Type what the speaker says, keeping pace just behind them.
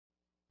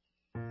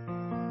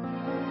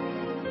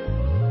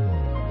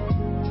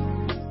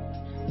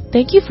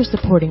Thank you for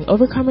supporting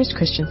Overcomers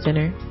Christian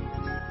Center.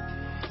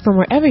 From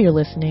wherever you're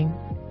listening,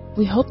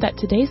 we hope that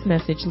today's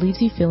message leaves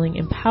you feeling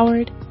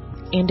empowered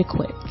and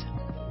equipped.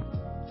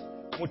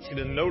 I want you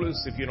to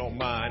notice, if you don't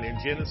mind, in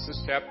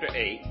Genesis chapter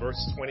 8,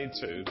 verse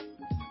 22,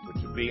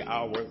 which will be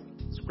our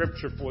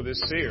scripture for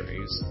this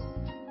series.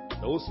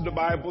 Notice what the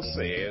Bible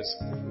says,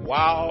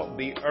 while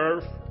the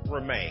earth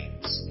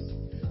remains,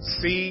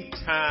 seed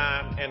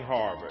time and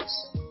harvest,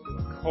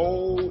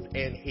 cold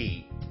and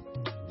heat,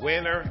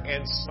 winter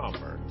and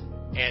summer,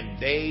 and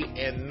day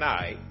and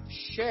night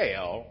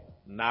shall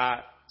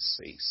not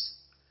cease.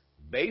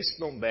 Based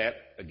on that,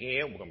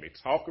 again, we're going to be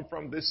talking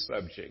from this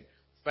subject,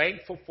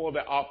 thankful for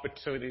the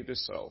opportunity to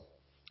sow,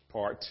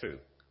 part 2.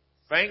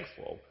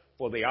 Thankful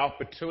for the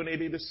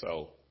opportunity to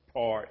sow,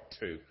 part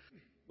 2.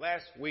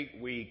 Last week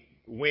we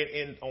went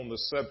in on the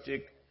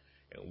subject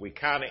and we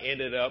kind of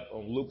ended up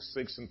on Luke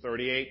 6 and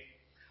 38.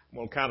 I'm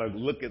going to kind of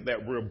look at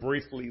that real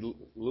briefly,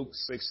 Luke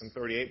 6 and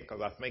 38,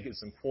 because I think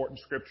it's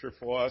important scripture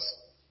for us.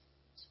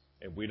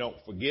 And we don't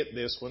forget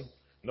this one.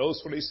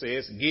 Notice what he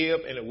says,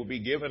 give and it will be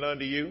given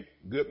unto you,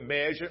 good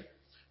measure,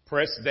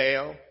 pressed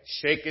down,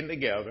 shaken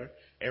together,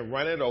 and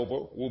run it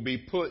over will be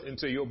put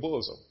into your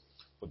bosom.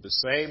 With the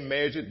same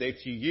measure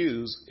that you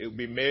use, it will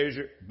be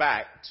measured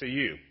back to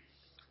you.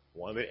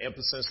 One of the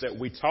emphasis that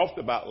we talked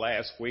about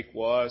last week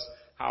was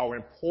how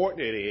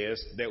important it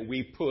is that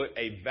we put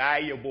a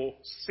valuable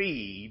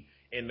seed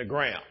in the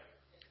ground.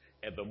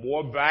 And the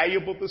more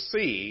valuable the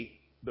seed,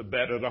 the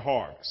better the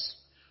harvest,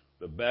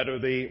 the better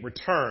the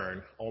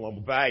return on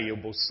a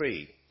valuable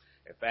seed.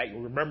 In fact, you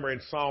remember in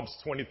Psalms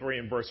 23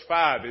 and verse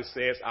 5, it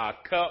says, our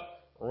cup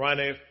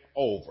runneth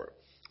over.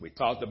 We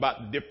talked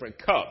about the different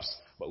cups,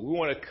 but we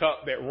want a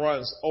cup that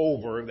runs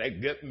over,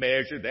 that good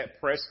measure, that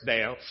pressed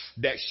down,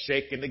 that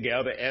shaken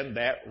together, and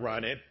that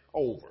running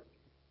over.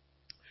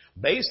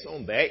 Based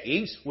on that,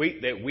 each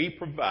week that we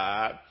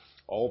provide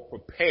or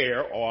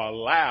prepare or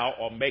allow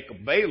or make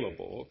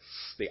available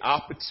the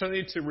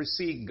opportunity to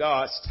receive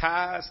God's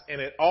tithes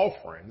and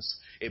offerings,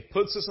 it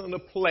puts us in a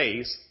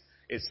place,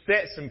 it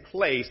sets in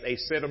place a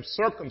set of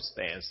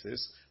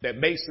circumstances that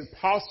makes it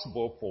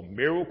possible for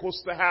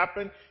miracles to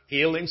happen,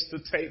 healings to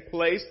take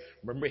place.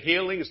 Remember,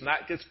 healing is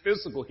not just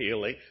physical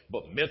healing,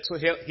 but mental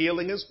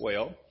healing as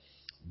well.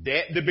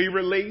 Debt to be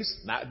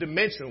released, not to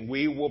mention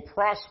we will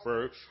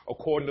prosper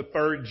according to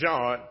 3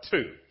 John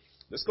 2.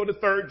 Let's go to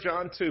 3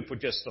 John 2 for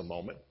just a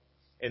moment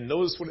and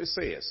notice what it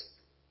says.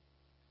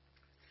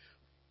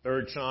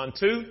 3 John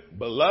 2,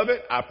 beloved,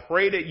 I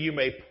pray that you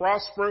may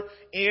prosper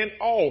in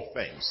all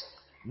things.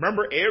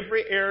 Remember,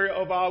 every area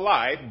of our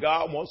life,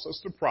 God wants us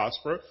to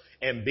prosper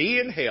and be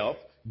in health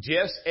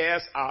just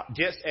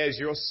as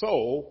your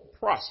soul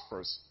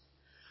prospers.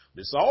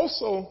 This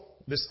also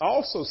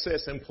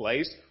sets in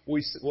place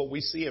what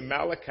we see in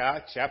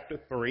Malachi chapter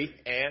 3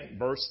 and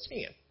verse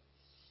 10.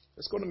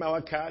 Let's go to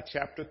Malachi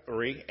chapter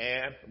 3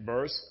 and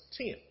verse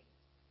 10.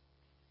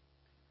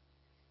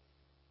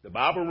 The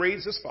Bible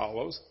reads as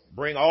follows,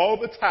 bring all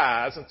the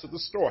tithes into the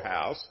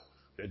storehouse,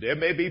 that there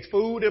may be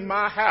food in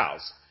my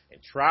house. And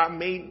try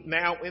me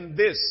now in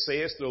this,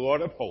 says the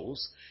Lord of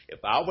hosts, if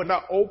I would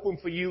not open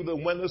for you the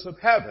windows of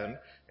heaven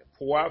and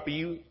pour out for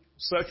you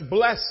such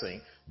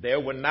blessing,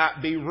 there would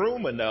not be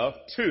room enough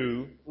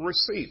to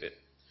receive it.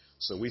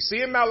 So we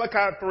see in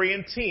Malachi 3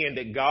 and 10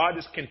 that God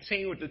is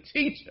continuing to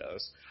teach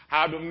us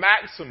how to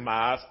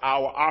maximize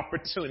our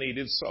opportunity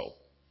to sow.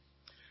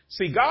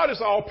 See, God is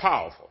all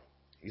powerful.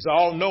 He's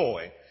all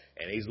knowing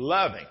and he's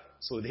loving.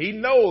 So that he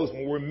knows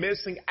when we're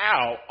missing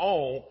out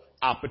on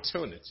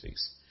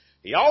opportunities.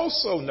 He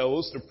also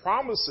knows the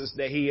promises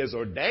that he has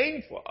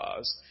ordained for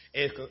us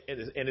and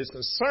is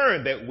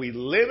concerned that we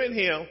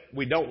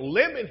don't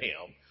limit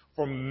him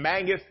from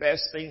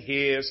manifesting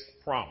his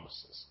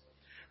promises.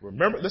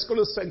 Remember, let's go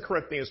to 2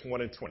 Corinthians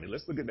 1 and 20.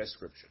 Let's look at that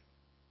scripture.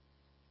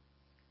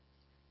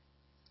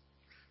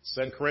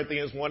 2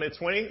 Corinthians 1 and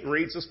 20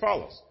 reads as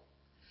follows.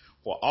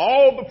 For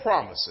all the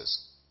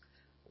promises,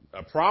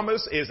 a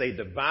promise is a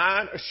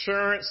divine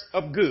assurance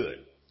of good.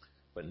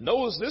 But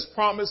notice this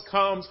promise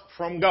comes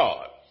from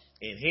God.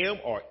 In him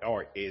are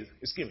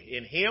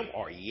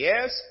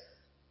yes,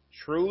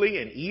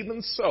 truly, and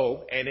even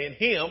so, and in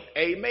him,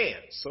 amen.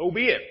 So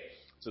be it.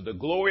 To the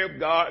glory of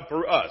God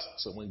through us.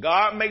 So when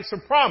God makes a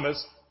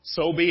promise,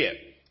 so be it.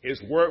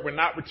 His word will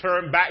not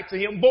return back to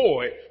him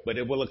void, but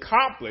it will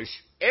accomplish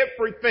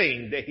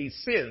everything that he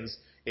sends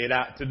it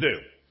out to do.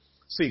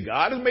 See,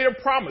 God has made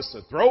a promise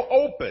to throw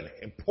open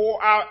and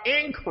pour out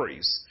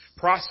increase,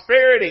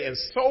 prosperity, and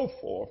so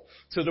forth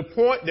to the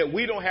point that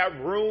we don't have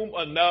room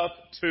enough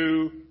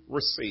to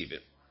receive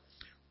it.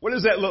 What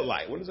does that look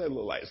like? What does that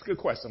look like? It's a good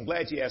question. I'm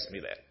glad you asked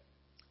me that.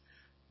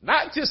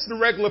 Not just the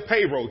regular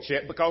payroll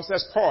check, because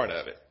that's part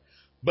of it,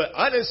 but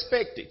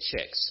unexpected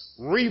checks,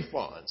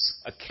 refunds,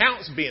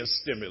 accounts being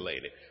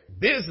stimulated,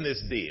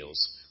 business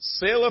deals,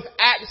 sale of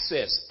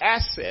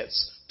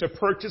assets to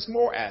purchase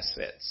more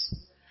assets,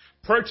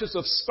 purchase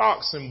of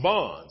stocks and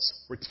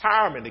bonds,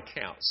 retirement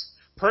accounts,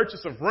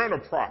 purchase of rental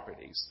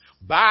properties,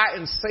 buy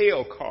and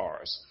sell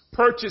cars,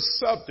 purchase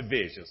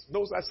subdivisions.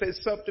 Notice I said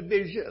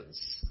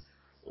subdivisions.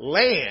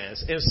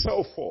 lands, and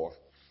so forth.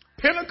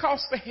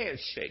 Pentecostal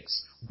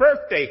handshakes,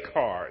 birthday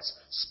cards,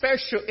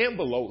 special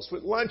envelopes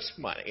with lunch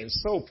money, and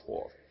so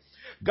forth.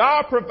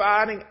 God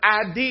providing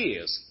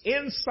ideas,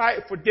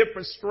 insight for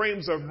different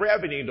streams of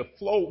revenue to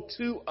flow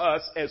to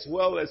us as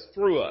well as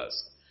through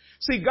us.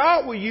 See,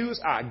 God will use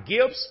our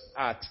gifts,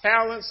 our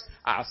talents,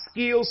 our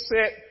skill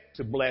set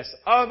to bless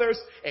others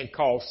and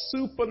cause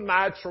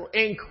supernatural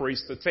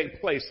increase to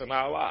take place in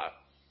our lives.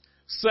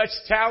 Such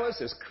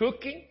talents as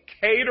cooking,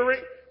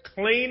 catering,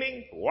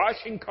 cleaning,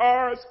 washing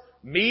cars,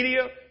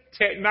 media,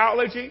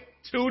 technology,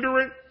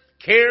 tutoring,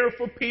 caring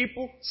for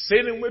people,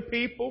 sitting with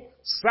people,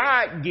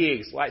 side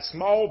gigs like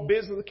small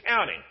business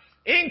accounting,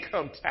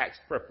 income tax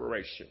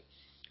preparation,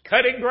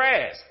 cutting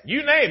grass,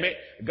 you name it,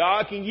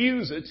 God can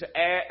use it to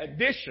add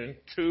addition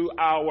to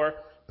our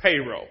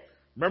payroll.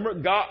 Remember,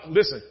 God,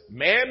 listen,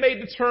 man may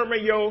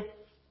determine your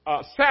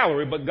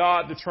salary, but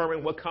God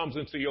determines what comes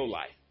into your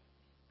life.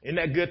 Isn't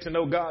that good to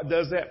know God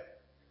does that?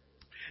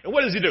 And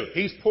what does he do?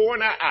 He's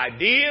pouring out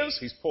ideas.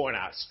 He's pouring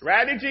out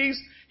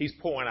strategies. He's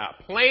pouring out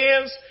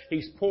plans.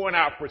 He's pouring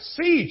out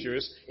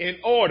procedures in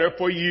order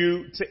for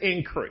you to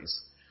increase.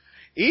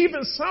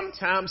 Even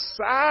sometimes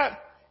side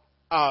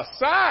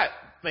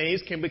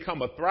things can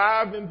become a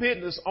thriving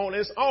business on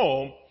its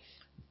own,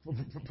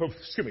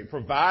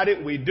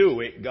 provided we do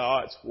it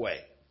God's way.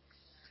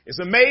 It's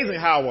amazing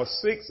how a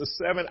 6 or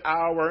 7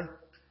 hour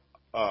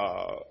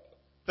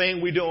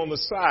thing we do on the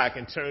side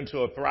can turn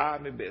to a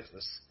thriving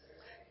business.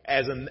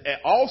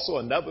 Also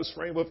another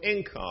stream of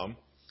income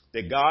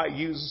that God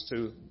uses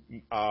to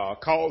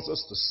cause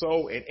us to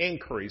sow and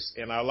increase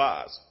in our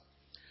lives.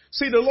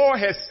 See, the Lord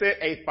has set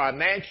a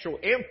financial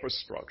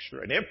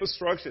infrastructure, an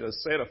infrastructure that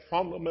set of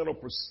fundamental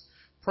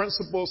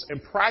principles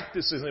and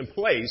practices in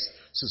place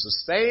to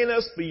sustain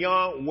us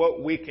beyond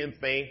what we can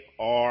think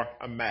or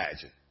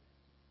imagine.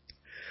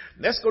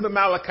 Let's go to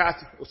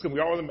Malachi.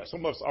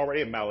 Some of us are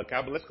already in Malachi,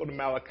 but let's go to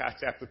Malachi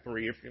chapter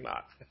 3 if you're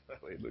not.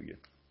 Hallelujah.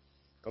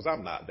 Because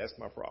I'm not. That's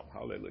my problem.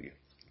 Hallelujah.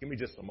 Give me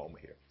just a moment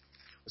here.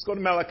 Let's go to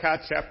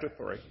Malachi chapter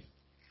 3,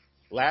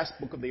 last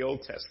book of the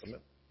Old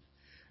Testament.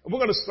 And we're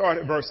going to start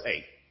at verse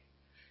 8.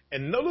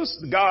 And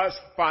notice God's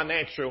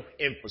financial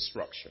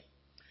infrastructure.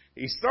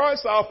 He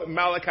starts off at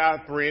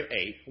Malachi 3 and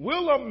 8.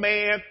 Will a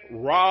man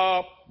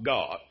rob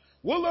God?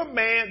 Will a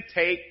man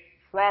take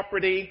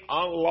property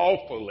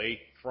unlawfully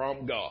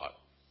from God?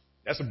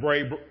 That's a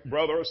brave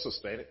brother or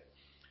sister, ain't it?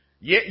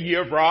 Yet you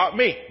have robbed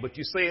me. But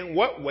you say, in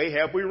what way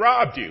have we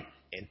robbed you?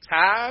 In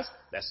tithes,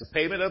 that's the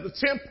payment of the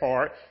tenth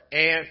part,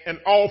 and an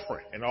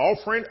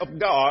offering of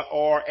God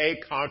or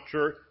a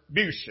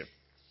contribution.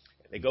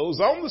 And it goes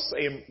on to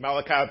say in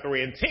Malachi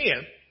 3 and 10,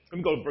 let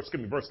me go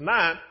to verse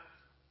 9,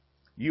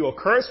 you are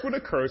cursed with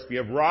a curse, you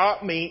have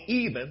robbed me,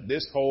 even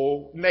this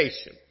whole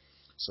nation.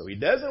 So he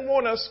doesn't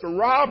want us to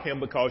rob him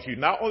because you're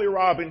not only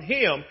robbing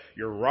him,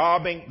 you're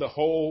robbing the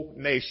whole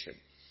nation.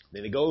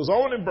 Then he goes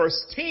on in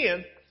verse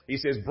 10, he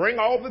says, bring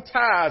all the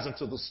tithes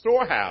into the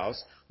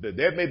storehouse, that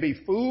there may be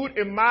food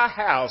in my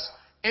house,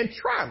 and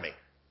try me.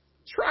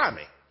 Try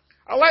me.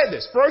 I like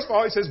this. First of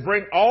all, he says,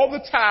 bring all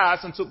the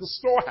tithes into the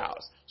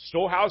storehouse.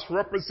 Storehouse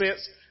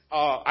represents,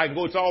 I can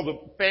go to all the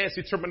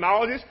fancy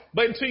terminologies,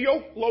 but into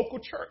your local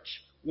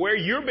church, where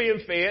you're being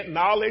fed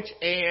knowledge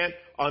and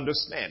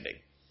understanding.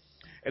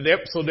 And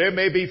so there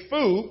may be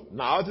food,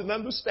 knowledge and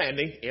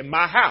understanding in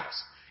my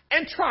house.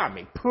 And try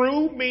me,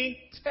 prove me,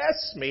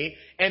 test me,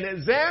 and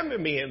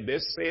examine me in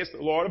this, says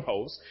the Lord of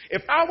hosts.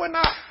 If I were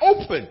not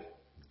open,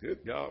 good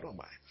God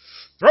Almighty,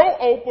 throw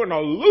open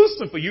or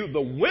loosen for you the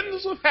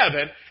windows of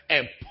heaven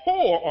and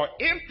pour or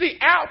empty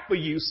out for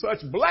you such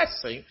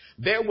blessing,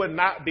 there would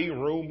not be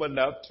room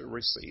enough to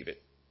receive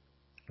it.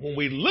 When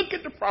we look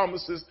at the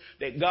promises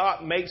that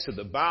God makes to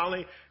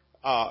divinely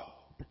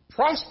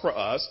prosper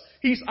us,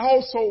 he's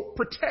also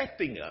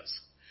protecting us.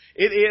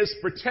 It is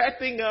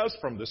protecting us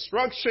from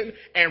destruction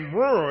and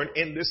ruin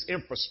in this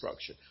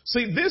infrastructure.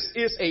 See, this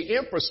is an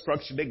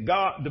infrastructure that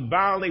God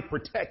divinely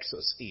protects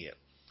us in.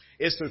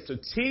 It's a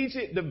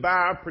strategic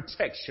divine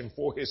protection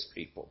for his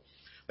people.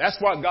 That's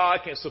why God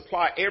can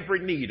supply every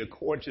need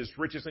according to his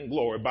riches and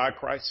glory by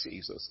Christ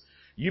Jesus.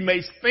 You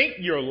may think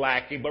you're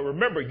lacking, but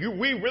remember,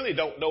 we really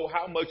don't know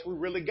how much we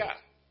really got.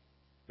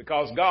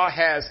 Because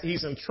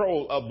he's in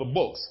control of the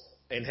books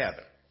in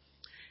heaven.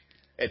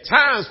 At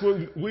times,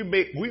 we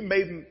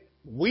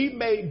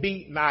may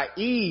be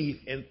naive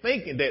in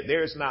thinking that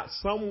there's not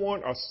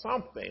someone or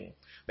something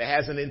that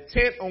has an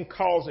intent on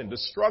causing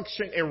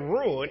destruction and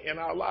ruin in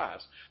our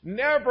lives.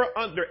 Never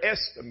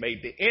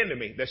underestimate the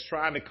enemy that's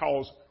trying to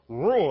cause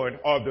ruin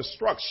or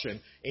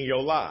destruction in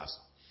your lives.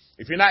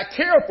 If you're not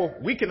careful,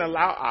 we can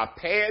allow our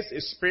past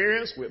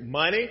experience with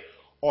money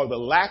or the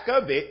lack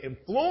of it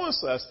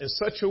influence us in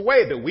such a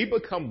way that we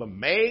become the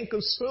main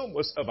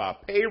consumers of our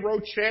payroll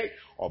check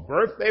or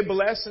birthday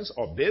blessings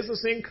or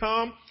business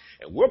income.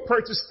 And we'll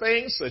purchase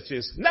things such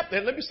as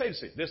nothing. Let me say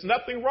this. There's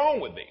nothing wrong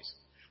with these,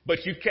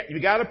 but you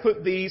got to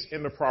put these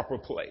in the proper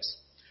place.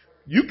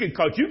 You can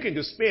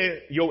just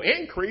spend your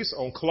increase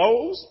on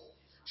clothes,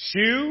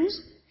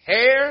 shoes,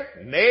 hair,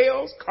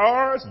 nails,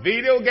 cars,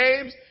 video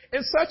games,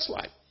 and such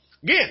like.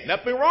 Again,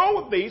 nothing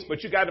wrong with these,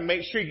 but you got to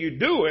make sure you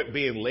do it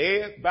being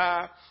led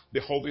by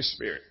the Holy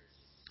Spirit.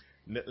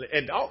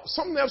 And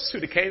something else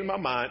too that came to my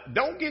mind,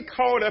 don't get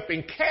caught up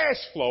in cash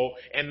flow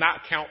and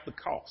not count the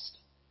cost.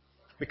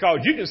 Because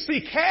you can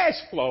see cash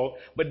flow,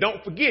 but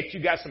don't forget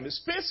you got some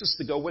expenses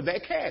to go with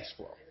that cash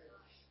flow.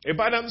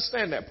 Everybody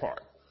understand that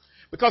part?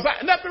 Because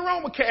nothing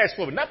wrong with cash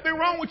flow. Nothing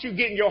wrong with you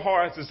getting your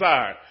heart's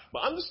desire.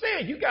 But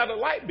understand you got a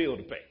light bill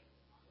to pay.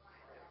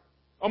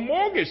 A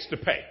mortgage to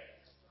pay.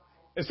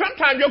 And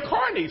sometimes your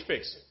car needs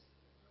fixing.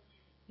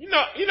 You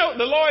know,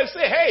 the Lord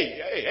said,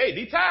 hey,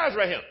 these tires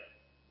right here.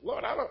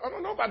 Lord, I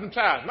don't know about them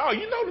tires. No,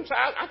 you know them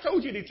tires. I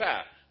told you these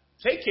tires.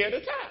 Take care of the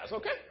tires,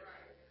 okay?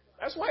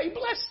 That's why he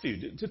blessed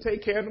you to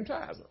take care of them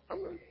tires.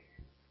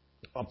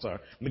 I'm sorry.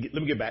 Let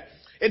me get back.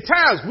 At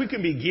times we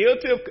can be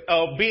guilty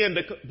of being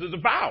the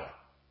devourer.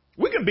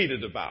 We can be the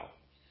devourer.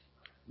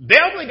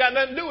 Devil ain't got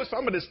nothing to do with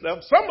some of this stuff.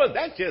 Some of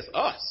that's just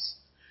us.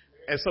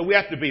 And so we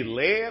have to be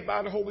led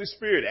by the Holy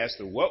Spirit as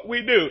to what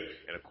we do.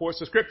 And of course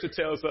the scripture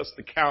tells us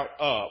to count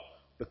up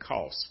the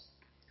cost.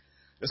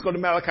 Let's go to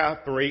Malachi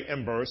 3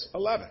 and verse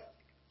 11.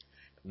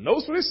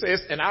 Notice what it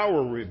says, and I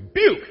will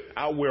rebuke,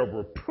 I will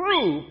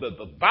reprove the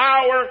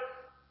devourer.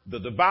 The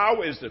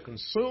devourer is the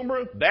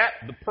consumer,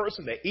 the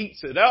person that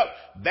eats it up,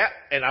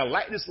 and I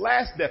like this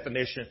last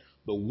definition,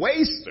 the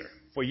waster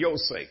for your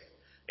sake.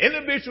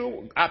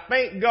 Individual, I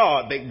thank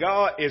God that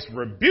God is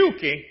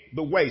rebuking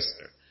the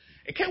waster.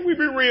 And can we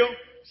be real?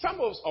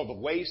 Some of us are the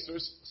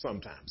wasters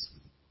sometimes.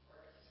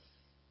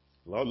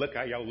 Lord, look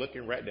how y'all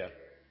looking right there.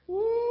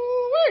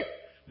 Woo-wee.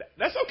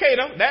 That's okay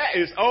though. That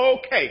is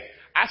okay.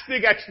 I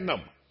still got your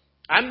number.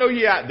 I know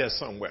you're out there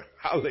somewhere.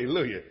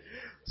 Hallelujah.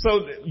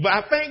 So, but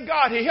I thank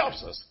God he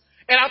helps us.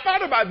 And I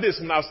thought about this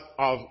when I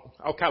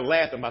was kind of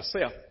laughing at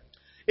myself.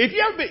 If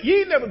you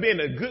ain't never been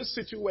in a good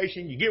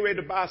situation, you get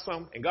ready to buy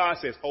something, and God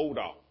says, hold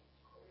on.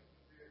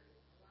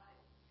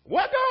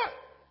 What, God?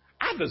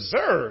 I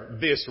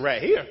deserve this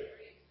right here.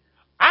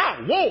 I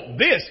want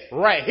this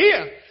right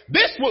here.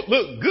 This would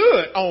look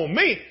good on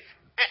me.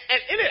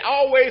 And isn't it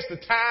always the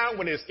time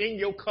when it's in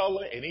your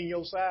color and in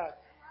your size?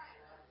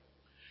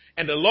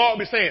 And the Lord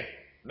be saying,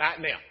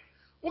 not now.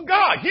 Well,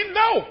 God, you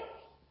know.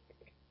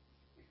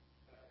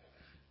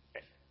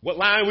 What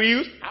line we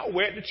use? I'll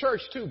wear it to church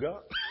too,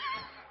 God.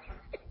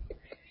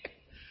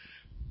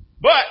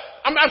 But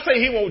I'm not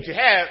saying he won't you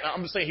have.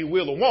 I'm just saying he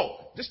will or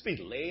won't. Just be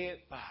led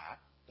by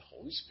the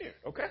Holy Spirit,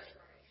 okay?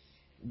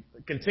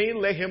 Continue to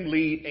let him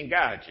lead and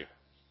guide you.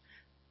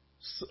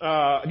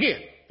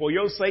 Again, for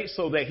your sake,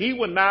 so that he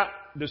will not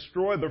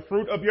destroy the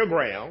fruit of your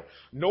ground,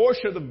 nor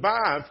shall the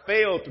vine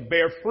fail to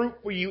bear fruit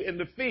for you in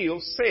the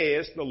field,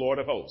 says the Lord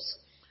of hosts.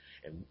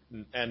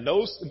 And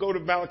those go to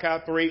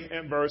Malachi 3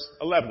 and verse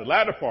 11, the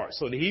latter part,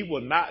 so that he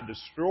will not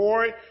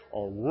destroy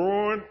or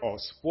ruin or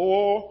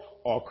spoil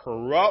or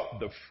corrupt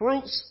the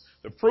fruits.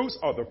 The fruits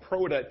are the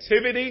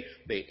productivity,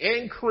 the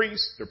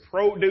increase, the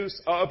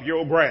produce of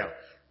your ground.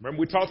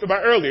 Remember we talked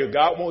about earlier,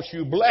 God wants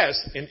you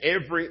blessed in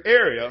every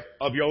area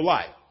of your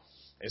life.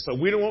 And so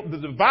we don't want the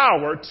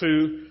devourer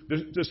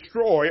to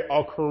destroy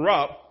or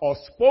corrupt or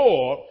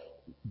spoil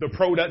the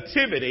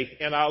productivity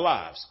in our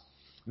lives.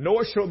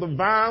 Nor shall the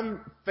vine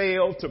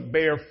fail to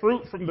bear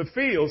fruit from the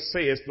field,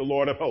 says the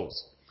Lord of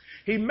hosts.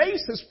 He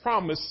makes his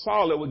promise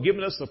solid with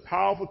giving us a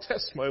powerful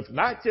testimony,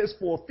 not just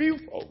for a few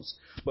folks,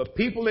 but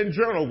people in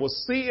general will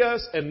see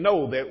us and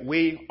know that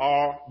we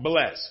are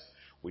blessed.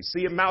 We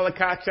see in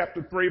Malachi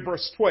chapter 3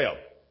 verse 12.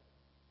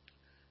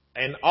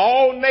 And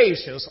all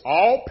nations,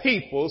 all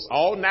peoples,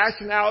 all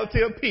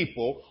nationality of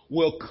people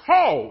will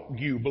call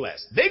you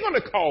blessed. They're going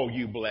to call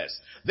you blessed.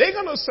 They're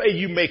going to say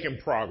you're making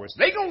progress.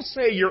 They're going to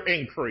say you're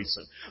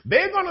increasing.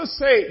 They're going to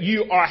say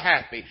you are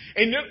happy.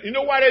 And you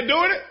know why they're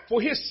doing it?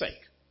 For his sake.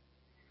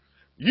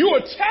 You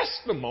are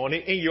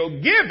testimony and you're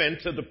given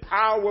to the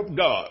power of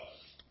God.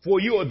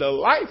 For you are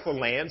delightful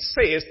land,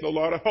 says the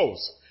Lord of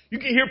hosts. You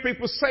can hear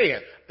people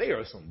saying, they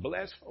are some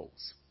blessed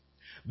folks.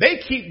 They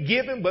keep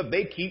giving, but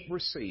they keep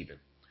receiving.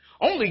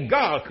 Only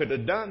God could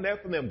have done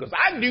that for them, because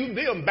I knew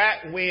them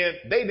back when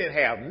they didn't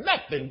have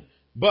nothing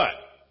but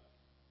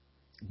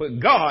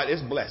God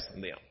is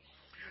blessing them.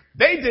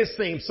 They just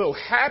seem so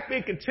happy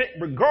and content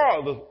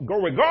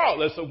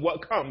regardless of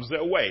what comes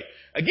their way.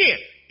 Again,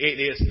 it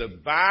is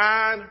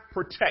divine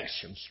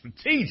protection,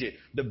 strategic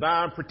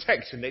divine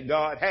protection that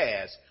God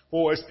has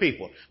for his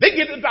people. They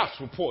get the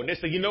doctor's report and they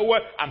say, you know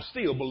what? I'm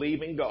still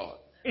believing God.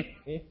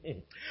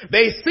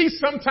 They see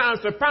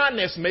sometimes their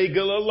finance may get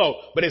a little low,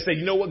 but they say,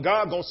 you know what?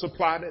 God gonna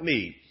supply the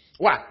need.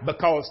 Why?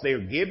 Because they're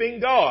giving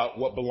God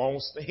what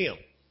belongs to him.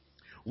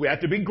 We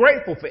have to be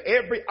grateful for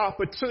every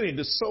opportunity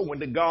to sow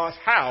into God's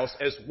house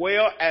as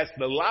well as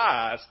the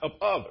lives of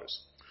others.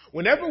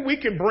 Whenever we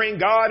can bring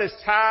God his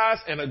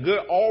tithes and a good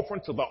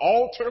offering to the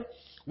altar,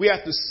 we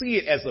have to see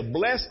it as a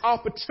blessed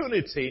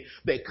opportunity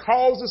that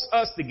causes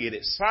us to get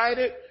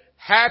excited,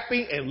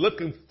 happy, and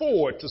looking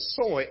forward to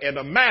sowing in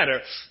a manner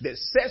that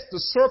sets the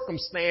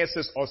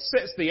circumstances or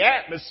sets the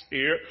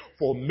atmosphere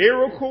for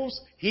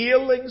miracles,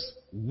 healings,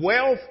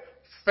 wealth,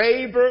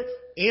 favor,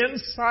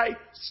 insight,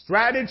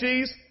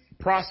 strategies,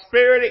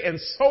 prosperity, and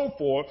so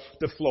forth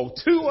to flow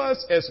to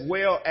us as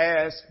well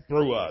as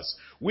through us.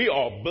 We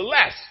are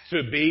blessed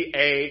to be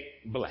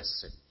a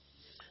blessing.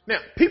 Now,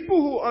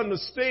 people who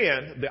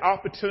understand the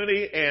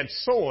opportunity and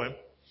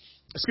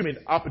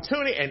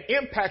opportunity and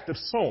impact of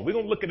sowing, we're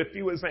going to look at a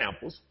few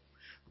examples.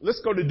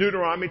 Let's go to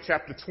Deuteronomy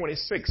chapter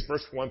 26,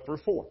 verse 1 through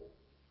 4.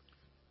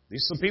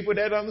 These are some people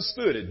that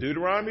understood it.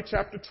 Deuteronomy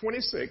chapter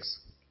 26,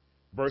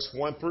 verse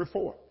 1 through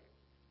 4.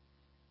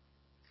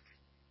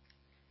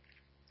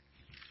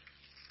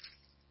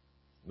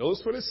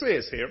 Notice what it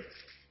says here.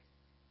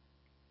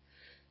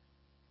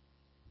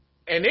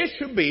 And it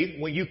shall be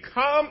when you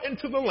come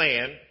into the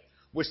land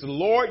which the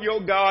Lord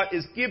your God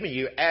is giving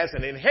you as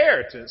an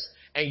inheritance,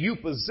 and you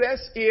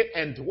possess it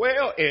and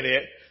dwell in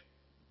it,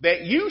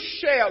 that you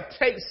shall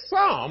take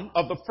some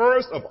of the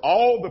first of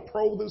all the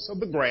produce of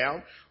the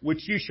ground,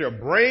 which you shall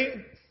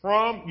bring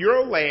from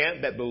your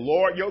land that the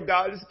Lord your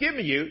God is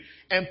giving you,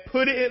 and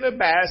put it in a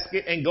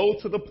basket and go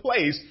to the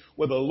place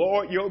where the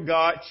Lord your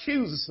God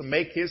chooses to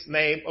make his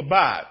name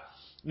abide.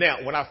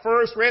 Now, when I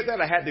first read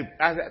that, I had to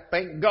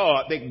thank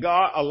God that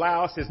God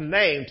allows his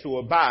name to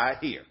abide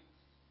here.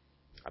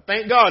 I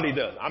thank God he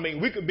does. I mean,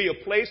 we could be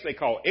a place they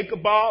call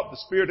Ichabod. The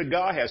Spirit of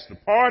God has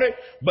departed,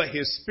 but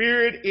his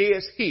Spirit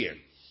is here.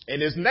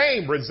 And his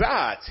name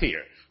resides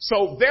here.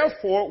 So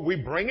therefore, we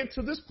bring it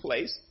to this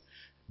place.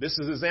 This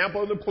is an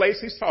example of the place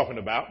he's talking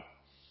about.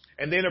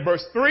 And then in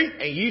verse 3,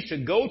 and ye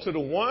should go to the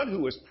one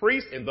who is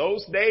priest in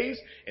those days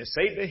and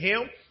say to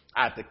him,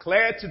 I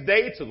declare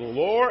today to the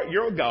Lord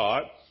your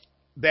God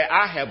that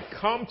I have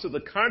come to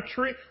the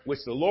country which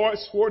the Lord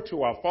swore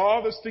to our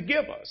fathers to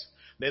give us.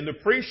 Then the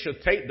priest shall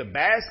take the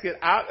basket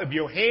out of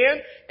your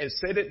hand and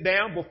set it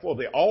down before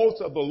the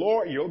altar of the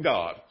Lord your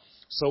God.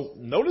 So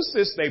notice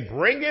this, they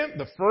bring in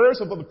the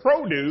first of the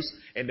produce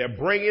and they're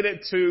bringing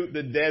it to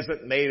the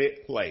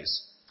designated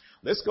place.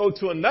 Let's go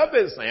to another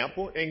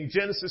example in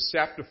Genesis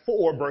chapter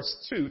 4,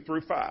 verse 2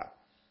 through 5.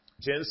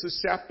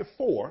 Genesis chapter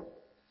 4,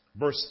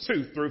 verse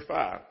 2 through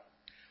 5.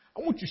 I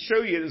want to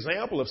show you an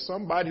example of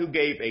somebody who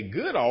gave a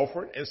good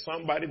offering and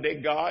somebody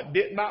that God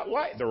did not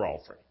like their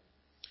offering.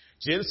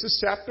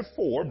 Genesis chapter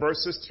 4,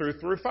 verses 2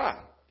 through 5.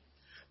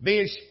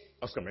 Then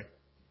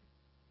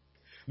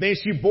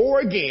she bore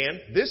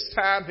again, this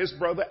time his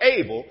brother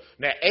Abel.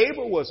 Now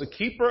Abel was a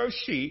keeper of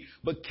sheep,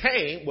 but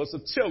Cain was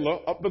a tiller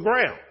of the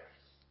ground.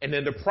 And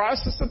in the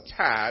process of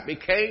time,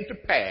 it came to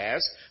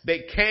pass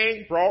that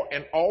Cain brought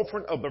an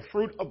offering of the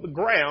fruit of the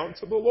ground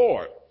to the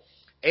Lord.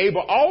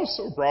 Abel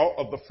also brought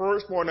of the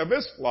firstborn of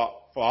his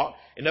flock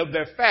and of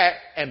their fat,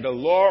 and the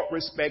Lord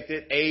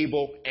respected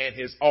Abel and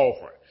his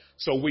offering.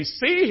 So we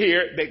see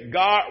here that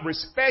God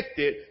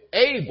respected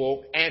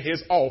Abel and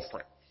his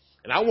offering.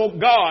 And I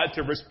want God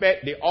to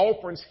respect the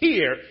offerings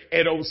here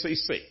at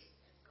OCC.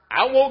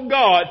 I want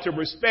God to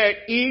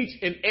respect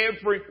each and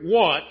every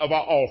one of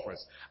our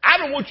offerings. I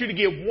don't want you to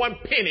give one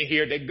penny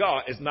here that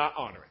God is not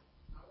honoring.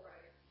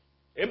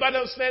 Everybody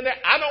understand that?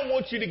 I don't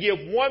want you to give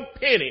one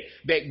penny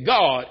that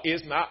God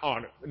is not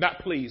honored, not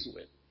pleased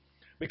with.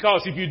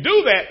 Because if you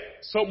do that,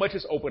 so much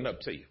is opened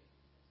up to you.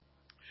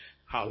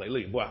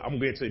 Hallelujah. Well, I'm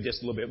going to get to it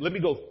just a little bit. Let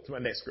me go to my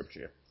next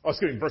scripture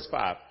here. Verse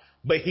 5.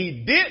 But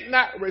he did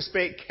not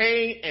respect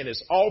Cain and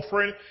his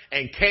offering,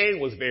 and Cain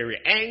was very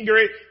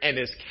angry, and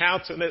his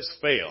countenance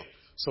fell.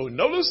 So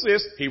notice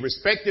this, he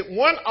respected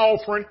one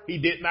offering, he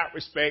did not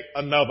respect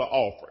another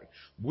offering.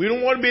 We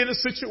don't want to be in a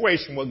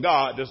situation where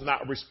God does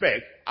not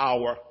respect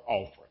our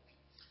offering.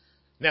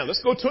 Now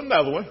let's go to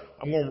another one.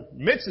 I'm going to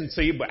mention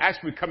to you, but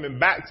actually coming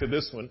back to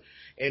this one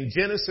in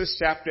Genesis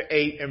chapter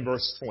 8 and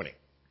verse 20.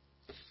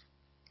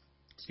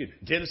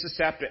 Genesis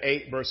chapter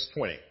 8 verse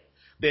 20.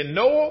 Then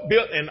Noah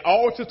built an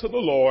altar to the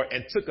Lord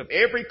and took of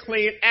every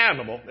clean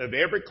animal, of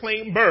every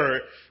clean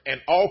bird, and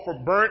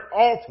offered burnt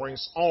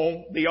offerings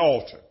on the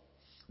altar.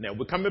 Now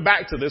we're coming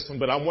back to this one,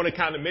 but I want to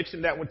kind of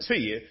mention that one to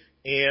you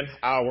in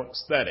our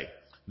study.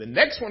 The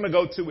next one to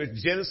go to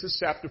is Genesis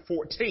chapter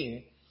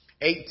 14,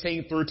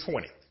 18 through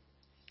 20.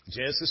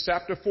 Genesis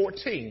chapter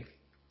 14,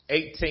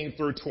 18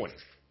 through 20.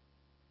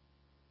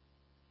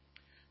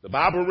 The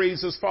Bible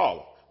reads as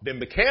follows. Then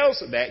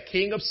Melchizedek,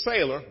 king of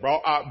Salem,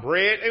 brought out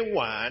bread and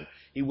wine.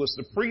 He was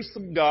the priest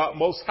of God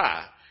Most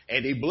High.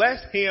 And he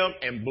blessed him,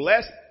 and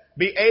blessed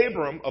be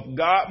Abram of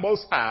God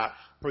Most High,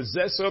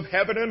 possessor of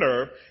heaven and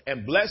earth,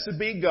 and blessed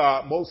be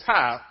God Most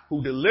High,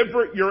 who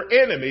delivered your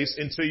enemies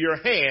into your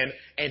hand,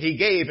 and he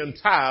gave him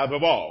tithe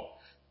of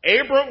all.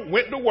 Abram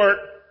went to work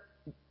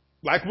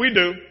like we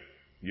do.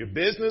 Your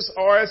business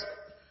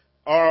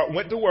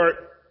went to work.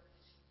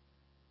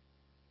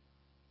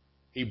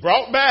 He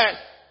brought back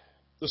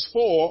the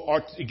spoil,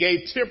 or he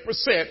gave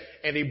 10%,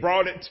 and he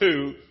brought it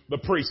to the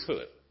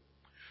priesthood.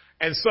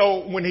 And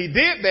so when he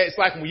did that, it's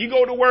like when you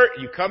go to work,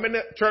 you come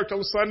into church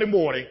on Sunday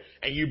morning,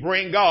 and you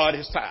bring God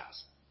his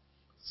tithes.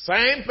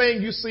 Same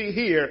thing you see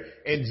here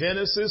in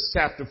Genesis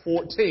chapter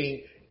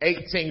 14,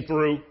 18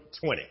 through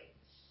 20.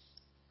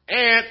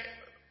 And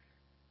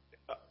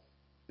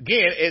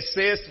again, it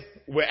says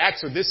well,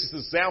 actually, this is an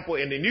example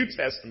in the New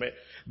Testament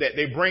that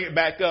they bring it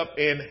back up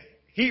in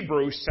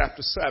Hebrews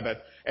chapter 7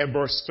 and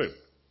verse 2.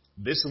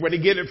 This is where they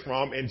get it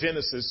from in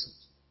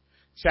Genesis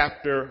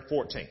chapter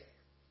 14.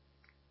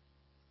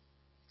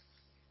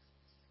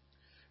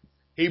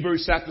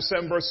 Hebrews chapter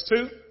 7 verse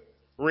 2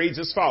 reads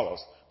as follows.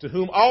 To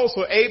whom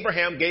also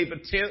Abraham gave the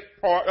 10th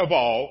part of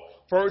all,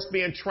 first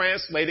being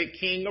translated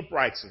king of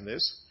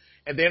righteousness,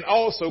 and then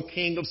also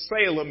king of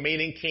Salem,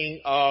 meaning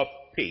king of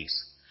peace.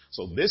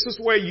 So this is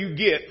where you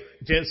get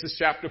Genesis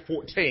chapter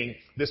 14,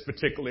 this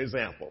particular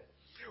example.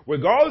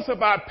 Regardless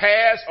of our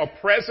past or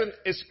present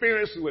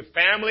experiences with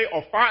family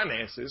or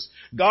finances,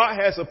 God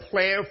has a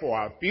plan for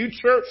our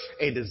future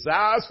and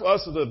desires for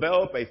us to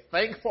develop a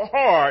thankful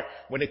heart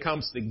when it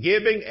comes to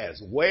giving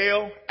as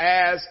well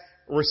as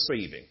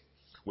receiving.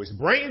 Which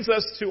brings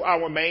us to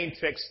our main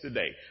text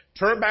today.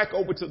 Turn back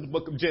over to the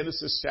book of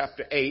Genesis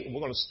chapter 8, and we're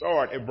going to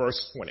start at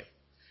verse 20.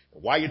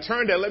 While you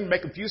turn there, let me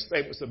make a few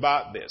statements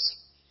about this.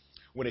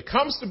 When it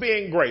comes to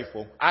being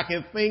grateful, I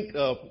can think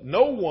of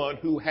no one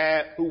who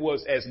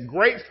was as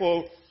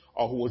grateful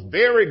or who was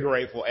very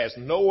grateful as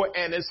Noah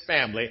and his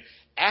family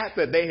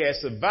after they had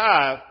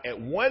survived at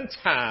one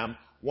time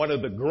one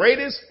of the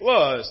greatest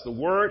floods the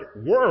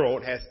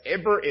world has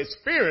ever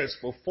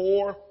experienced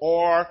before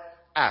or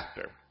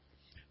after.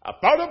 I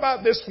thought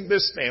about this from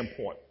this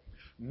standpoint.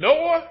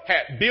 Noah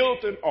had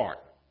built an ark.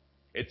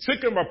 It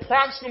took him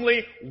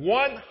approximately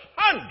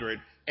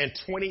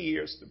 120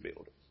 years to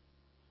build it.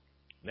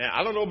 Now,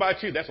 I don't know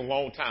about you, that's a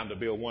long time to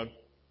build one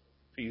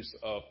piece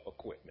of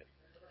equipment.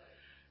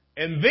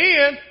 And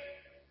then,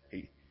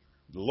 the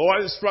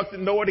Lord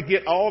instructed Noah to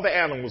get all the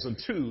animals and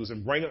tools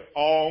and bring it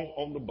all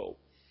on the boat.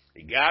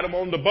 He got them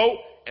on the boat,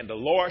 and the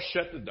Lord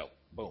shut the door.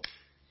 Boom.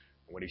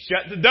 When he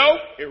shut the door,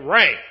 it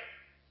rained.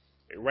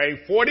 It rained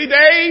 40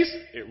 days,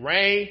 it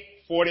rained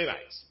 40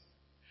 nights.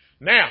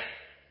 Now,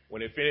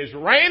 when it finished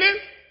raining,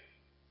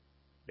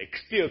 they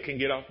still can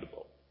get off the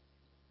boat.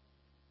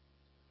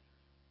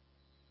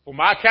 For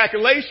my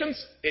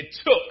calculations, it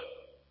took,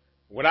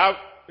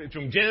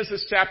 from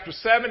Genesis chapter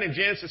 7 and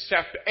Genesis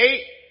chapter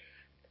 8,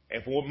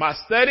 and for my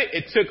study,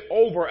 it took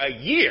over a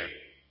year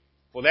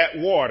for that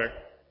water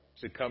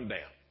to come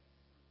down.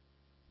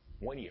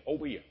 1 year,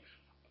 over a year.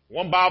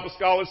 One Bible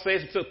scholar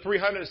says it took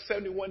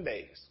 371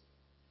 days.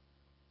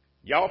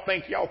 Y'all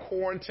think y'all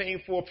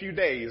quarantined for a few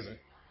days.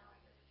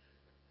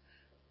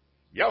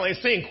 Y'all ain't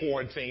seen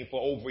quarantine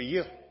for over a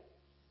year.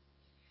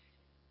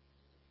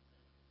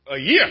 A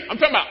year. I'm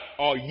talking about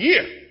a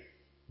year.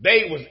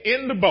 They was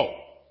in the boat.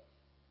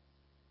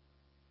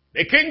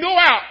 They couldn't go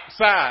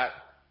outside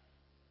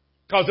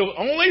because the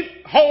only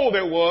hole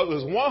there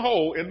was one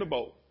hole in the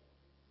boat.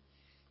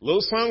 A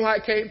little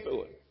sunlight came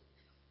through it.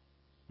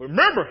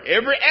 Remember,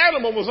 every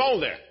animal was on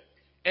there.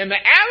 And the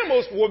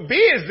animals were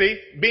busy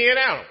being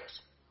animals.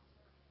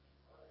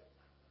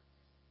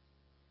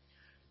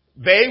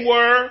 They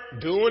were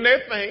doing their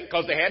thing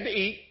because they had to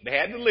eat. They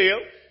had to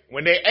live.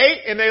 When they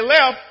ate and they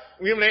left,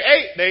 when they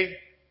ate,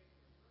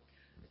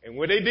 and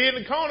what they did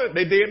in the corner,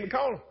 they did in the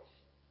corner.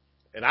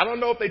 And I don't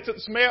know if they took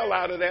the smell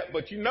out of that,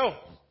 but you know.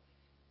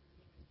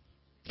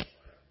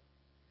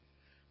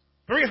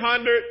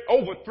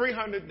 Over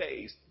 300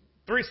 days.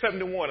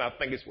 371, I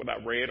think is what I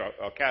read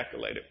or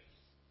calculated.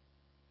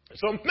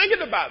 So I'm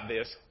thinking about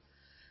this.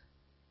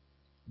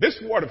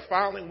 This water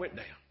finally went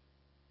down.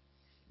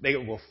 They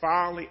were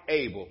finally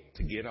able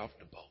to get off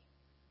the boat.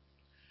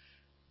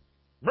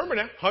 Remember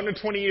now,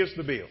 120 years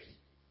to build.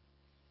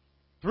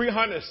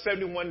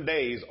 371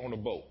 days on a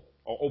boat,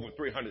 or over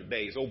 300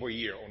 days, over a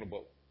year on a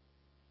boat.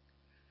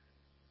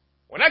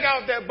 When I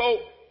got off that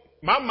boat,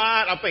 my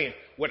mind, I'm thinking,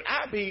 would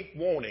I be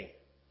wanting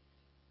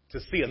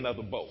to see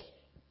another boat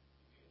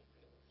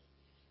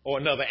or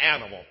another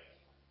animal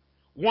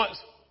once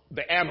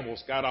the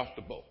animals got off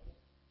the boat?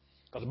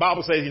 Because the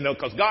Bible says,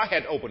 because God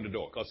had to open the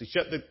door. Because he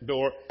shut the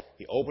door,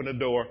 he opened the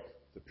door,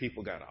 the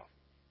people got off.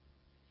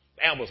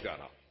 The animals got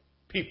off.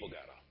 People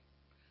got off.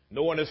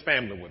 Noah and his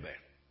family were there.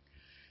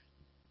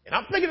 And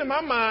I'm thinking in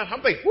my mind,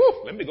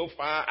 whew, let me go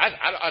find,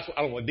 I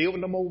don't want to deal with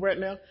them over right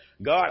now.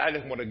 God, I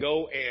just want to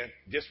go and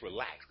just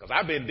relax. Because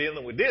I've been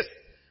dealing with this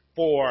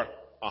for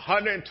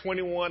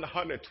 121,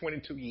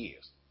 122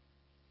 years.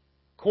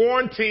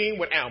 Quarantine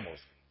with animals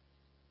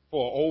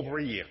for over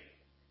a year.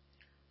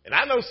 And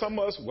I know some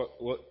of us,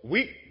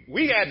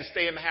 we had to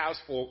stay in the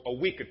house for a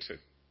week or two.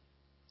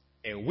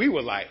 And we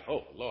were like,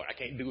 oh, Lord, I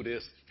can't do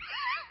this.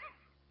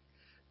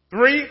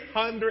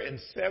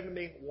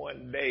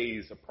 371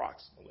 days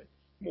approximately,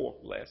 more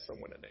or less,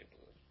 somewhere in the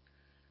neighborhood,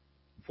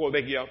 before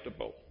they get off the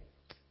boat.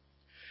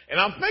 And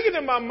I'm thinking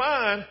in my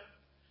mind,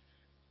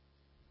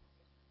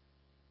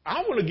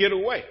 I want to get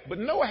away. But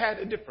Noah had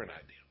a different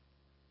idea.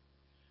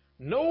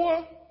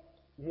 Noah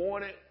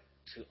wanted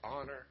to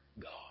honor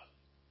God.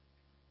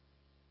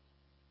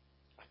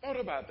 I thought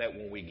about that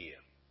when we give.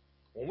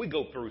 When we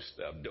go through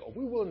stuff, are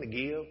we willing to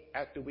give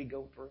after we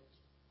go through?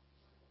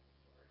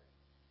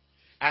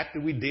 After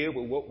we deal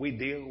with what we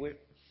deal with?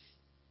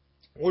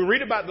 When we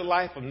read about the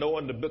life of Noah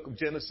in the book of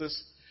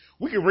Genesis,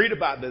 We can read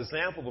about the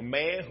example of a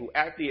man who,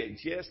 after he had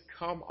just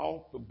come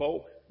off the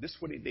boat, this is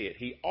what he did.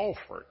 He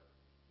offered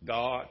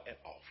God an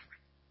offering.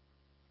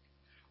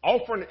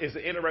 Offering is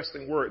an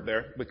interesting word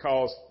there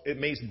because it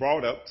means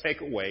brought up, take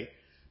away,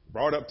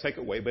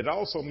 but it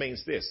also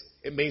means this.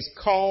 It means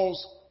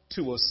cause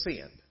to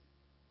ascend.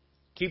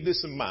 Keep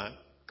this in mind,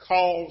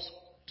 cause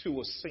to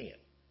ascend.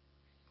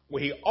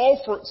 When he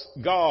offered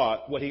God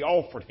what he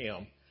offered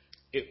him,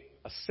 it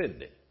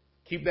ascended.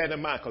 Keep that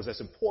in mind because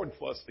that's important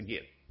for us to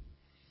get.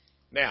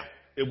 Now,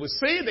 it was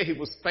said that he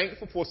was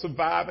thankful for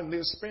surviving the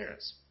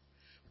experience.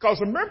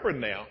 Because remember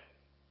now,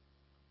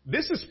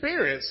 this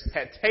experience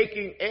had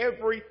taken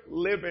every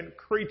living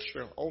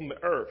creature on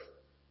the earth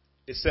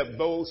except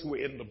those who were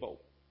in the boat.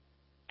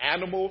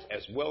 Animals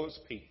as well as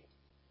people.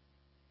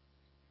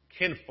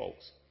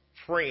 Kinfolks,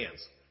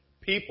 friends,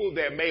 people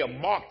that may have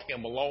mocked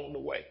him along the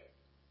way.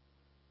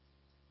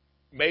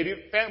 Maybe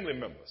family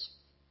members.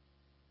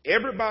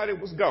 Everybody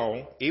was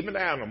gone, even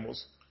the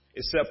animals,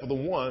 except for the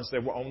ones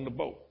that were on the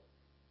boat.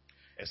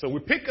 And so we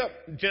pick up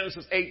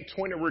Genesis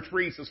 8:20, which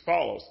reads as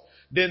follows.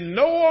 Then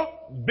Noah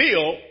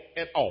built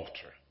an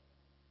altar.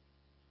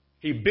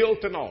 He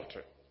built an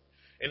altar.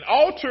 An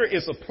altar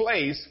is a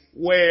place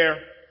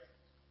where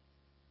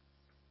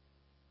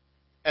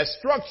a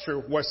structure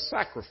where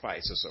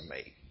sacrifices are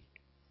made.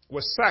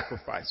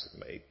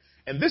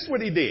 And this is what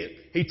he did.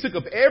 He took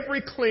of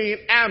every clean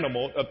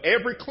animal, of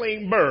every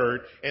clean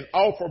bird, and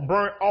offered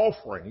burnt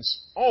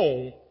offerings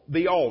on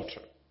the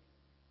altar.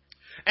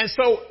 And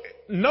so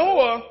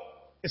Noah,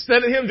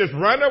 instead of him just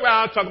running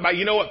around talking about,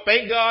 you know what,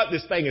 thank God,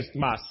 this thing is,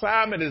 my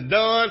assignment is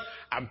done,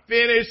 I'm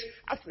finished,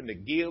 I'm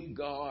finna give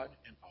God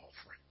an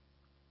offering.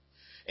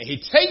 And he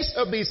takes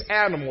of these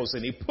animals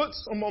and he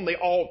puts them on the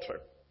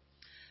altar.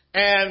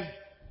 And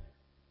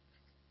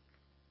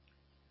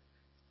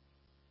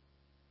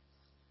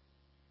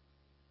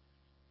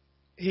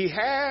he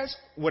has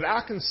what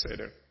I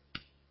consider,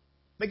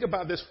 think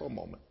about this for a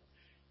moment.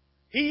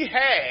 He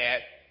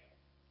had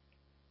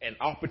an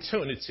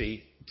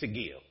opportunity to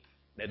give.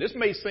 Now, this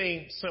may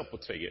seem simple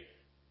to you,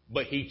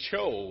 but he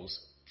chose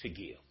to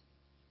give.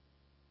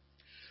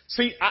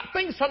 See, I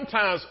think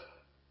sometimes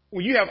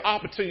when you have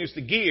opportunities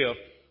to give,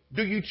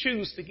 do you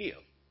choose to give?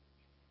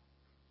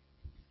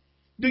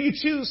 Do you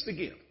choose to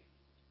give?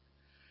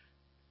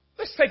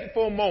 Let's take it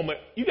for a moment.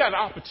 You got an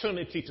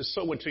opportunity to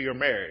sow into your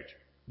marriage.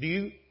 Do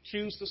you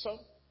choose to sow?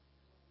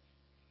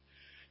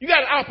 You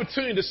got an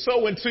opportunity to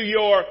sow into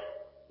your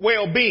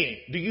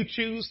well-being. Do you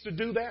choose to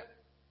do that?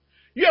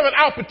 You have an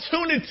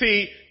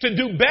opportunity to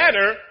do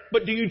better,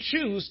 but do you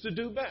choose to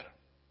do better?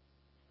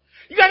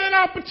 You got an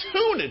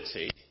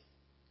opportunity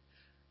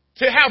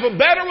to have a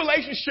better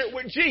relationship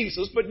with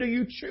Jesus, but do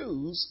you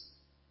choose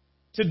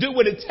to do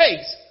what it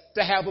takes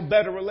to have a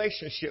better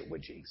relationship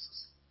with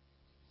Jesus?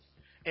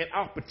 An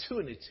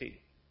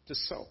opportunity to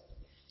sow.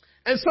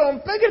 And so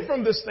I'm thinking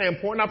from this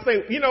standpoint, I'm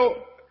thinking,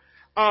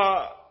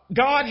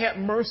 God had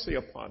mercy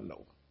upon Noah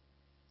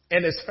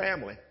and his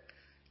family.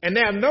 And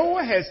now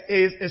Noah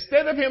is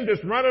instead of him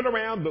just running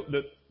around,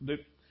 the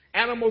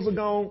animals are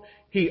gone,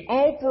 he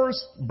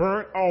offers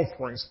burnt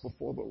offerings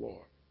before the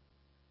Lord.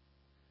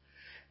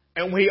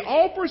 And when he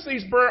offers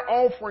these burnt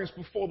offerings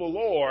before the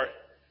Lord,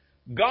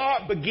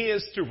 God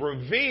begins to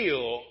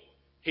reveal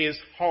his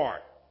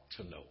heart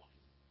to Noah.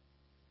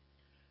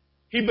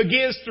 He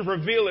begins to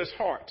reveal his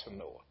heart to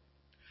Noah.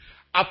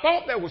 I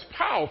thought that was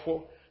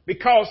powerful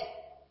because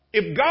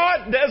if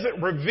God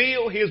doesn't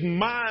reveal his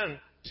mind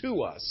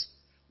to us,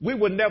 we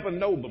will never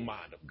know the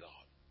mind of God.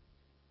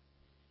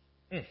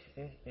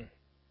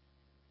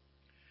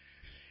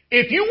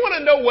 If you want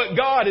to know what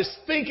God is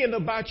thinking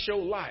about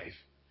your life,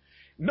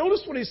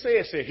 notice what he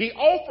says here. He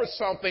offers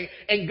something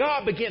and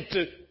God began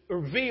to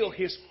reveal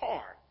his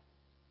heart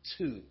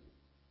to them.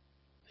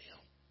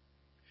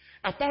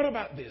 I thought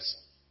about this.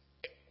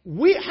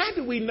 How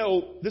do we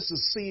know this is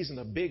a season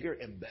of bigger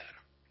and better?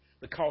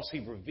 Because he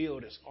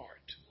revealed his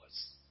heart to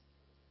us.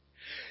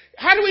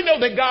 How do we know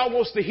that God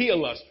wants to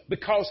heal us?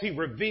 Because he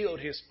revealed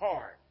his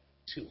heart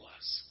to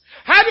us.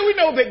 How do we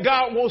know that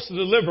God wants to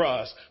deliver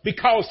us?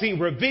 Because he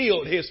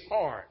revealed his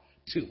heart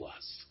to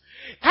us.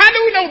 How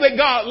do we know that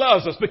God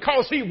loves us?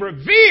 Because he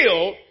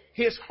revealed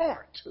his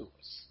heart to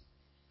us.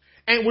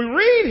 And we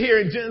read here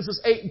in Genesis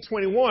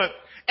 8:21,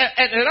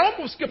 and I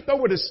almost skipped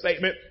over this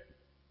statement,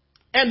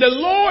 and the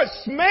Lord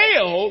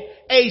smelled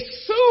a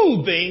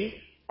soothing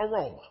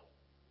aroma.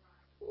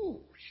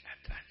 Ooh,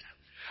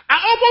 I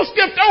almost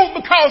skipped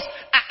over because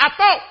I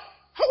thought,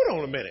 hold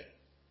on a minute.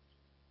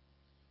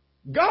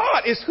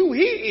 God is who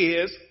he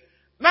is.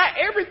 Not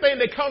everything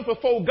that comes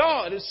before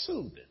God is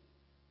soothing.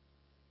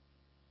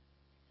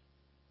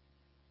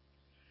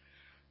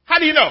 How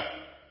do you know?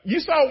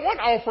 You saw one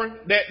offering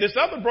that this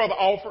other brother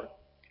offered,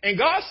 and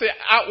God said,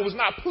 I was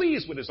not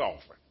pleased with his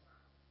offering.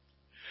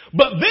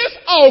 But this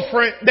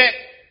offering that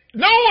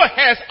Noah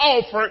has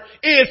offered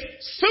is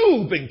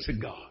soothing to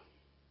God.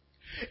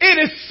 It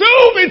is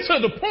soothing to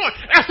the point.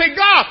 I said,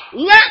 God,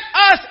 let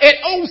us at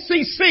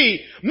OCC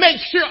make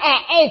sure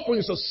our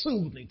offerings are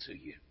soothing to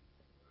you.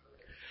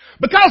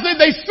 Because if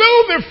they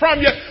soothe it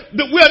from you,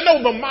 we'll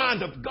know the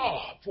mind of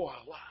God for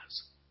our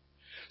lives.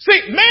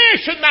 See, man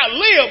should not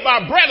live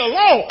by bread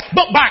alone,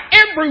 but by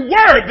every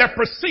word that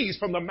proceeds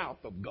from the mouth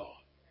of God.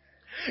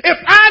 If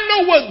I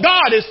know what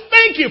God is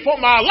thinking for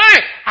my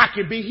life, I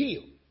can be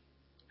healed.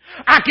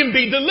 I can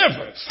be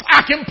delivered.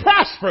 I can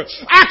prosper.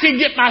 I can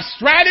get my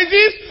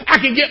strategies. I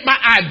can get my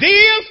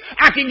ideas.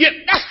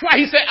 That's why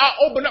he said,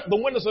 I'll open up the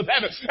windows of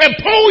heaven and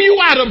pull you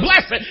out of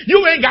blessing.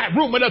 You ain't got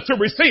room enough to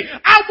receive.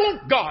 I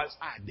want God's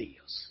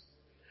ideas.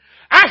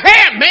 I've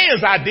had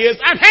man's ideas.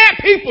 I've had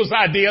people's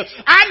ideas.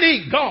 I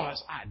need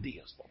God's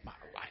ideas for my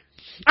life.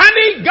 I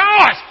need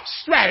God's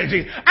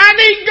strategy. I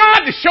need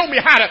God to show me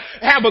how to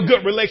have a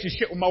good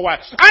relationship with my wife.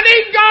 I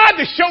need God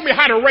to show me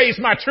how to raise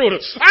my children.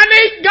 I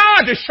need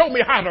God to show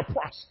me how to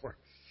prosper.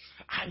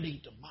 I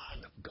need the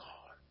mind of God.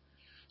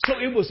 So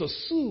it was a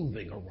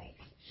soothing aroma.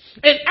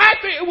 And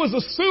after it was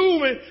a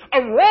soothing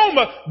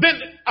aroma, then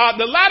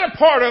the latter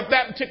part of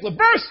that particular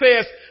verse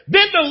says,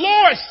 then the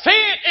Lord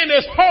said in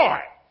his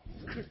heart,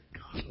 God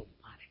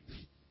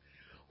Almighty.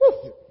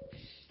 Woo.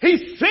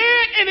 He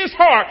said in his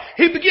heart,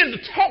 he began to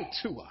talk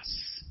to us.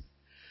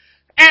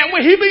 And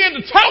when he began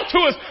to talk to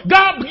us,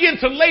 God began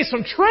to lay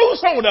some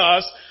truths on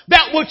us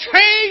that will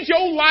change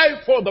your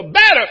life for the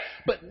better.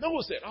 But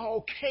notice it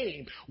all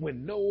came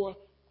when Noah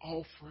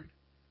offered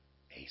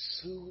a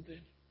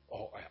soothing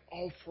or an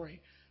offering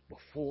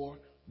before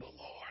the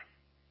Lord.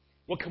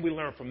 What can we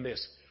learn from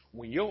this?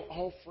 When your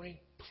offering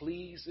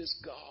pleases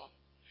God,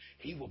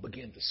 he will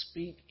begin to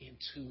speak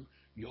into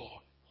your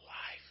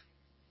life.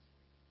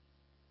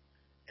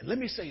 And let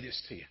me say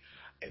this to you.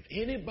 If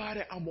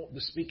anybody I want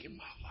to speak in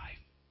my life,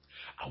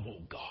 I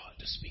want God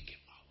to speak in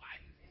my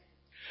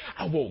life.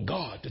 I want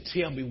God to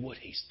tell me what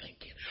he's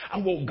thinking. I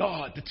want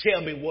God to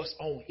tell me what's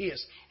on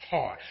his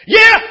heart.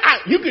 Yeah,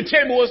 you can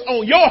tell me what's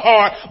on your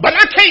heart, but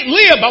I can't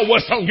live by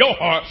what's on your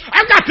heart.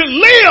 I've got to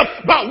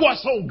live by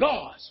what's on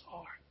God's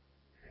heart.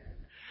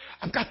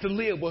 I've got to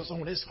live what's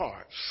on his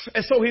heart.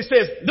 And so he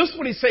says, this is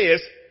what he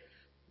says.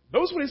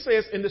 Notice what he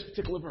says in this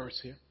particular verse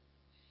here.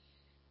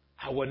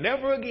 I will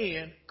never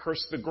again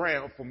curse the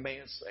ground for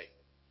man's sake.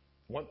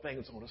 One thing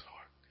is on his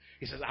heart.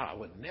 He says, I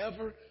will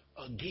never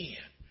again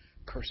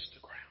curse the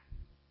ground.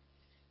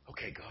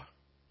 Okay, God,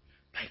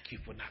 thank you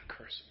for not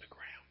cursing the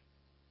ground.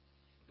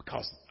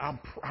 Because I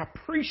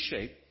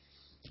appreciate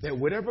that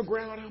whatever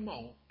ground I'm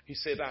on, he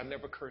said, I'll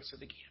never curse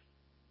it again.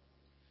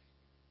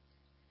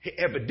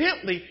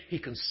 Evidently, he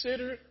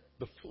considered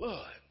the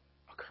flood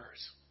a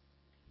curse.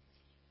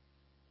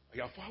 Are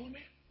y'all following me?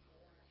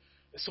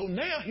 So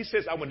now he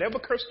says, I will never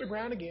curse the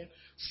ground again.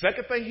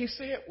 Second thing he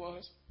said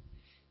was,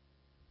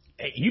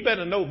 and you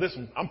better know this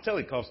one. I'm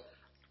telling you because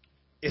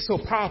it's so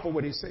powerful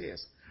what he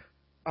says.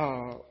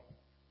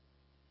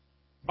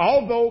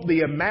 Although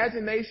the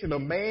imagination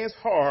of man's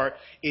heart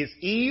is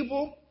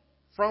evil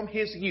from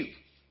his youth,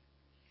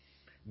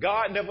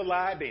 God never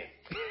lied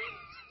then.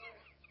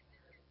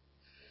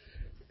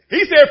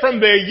 He said from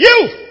their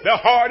youth, their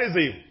heart is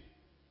evil.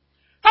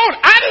 Hold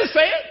on, I didn't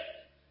say it.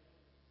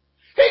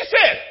 He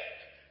said it.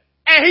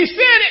 And he said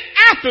it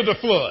after the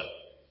flood.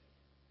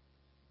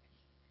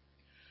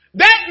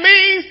 That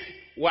means,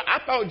 well,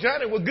 I thought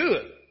Johnny was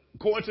good,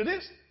 according to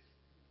this.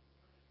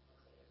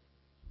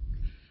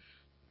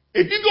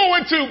 If you go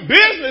into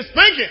business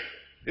thinking,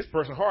 this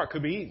person's heart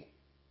could be evil,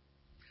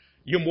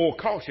 you're more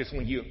cautious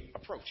when you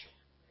approach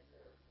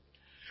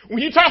them.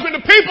 When you're talking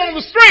to people on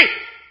the street,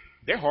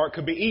 their heart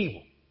could be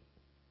evil.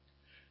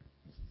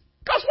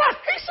 Because what?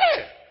 He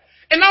said it.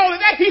 And not only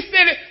that, he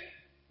said it,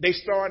 they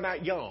start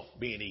out young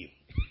being evil.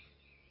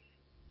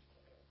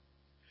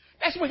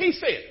 That's what he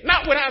said.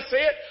 Not what I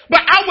said.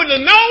 But I would have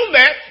known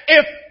that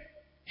if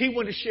he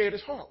wouldn't have shared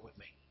his heart with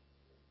me.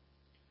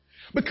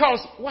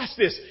 Because, watch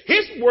this,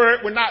 his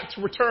word will not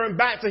to return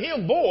back to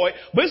him void,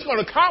 but it's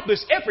going to accomplish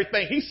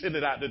everything he sent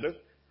it out to do.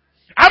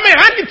 I mean,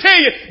 I can tell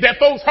you that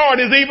folks' heart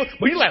is evil,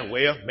 but you're like,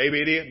 well,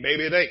 maybe it is,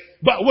 maybe it ain't.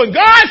 But when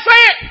God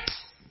said,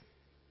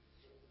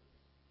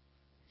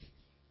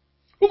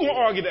 who's going to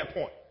argue that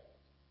point?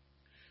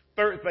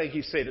 Third thing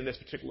he said in this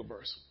particular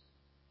verse.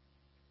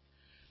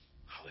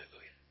 Hallelujah.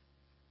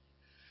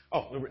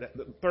 Oh,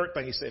 the third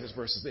thing he said in this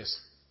verse is this.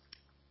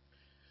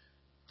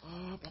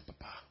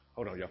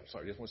 Hold on, y'all.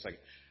 Sorry, just one second.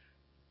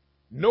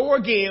 Nor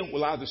again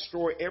will I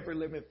destroy every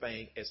living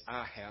thing as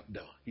I have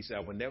done. He said, I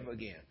will never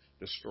again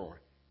destroy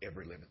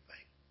every living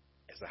thing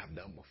as I have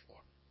done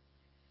before.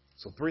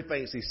 So three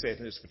things he said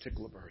in this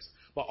particular verse.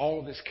 But all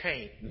of this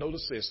came,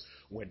 notice this,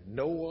 when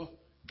Noah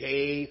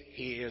gave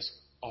his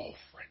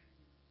offering.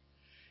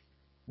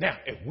 Now,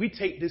 if we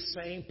take this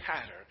same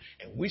pattern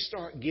and we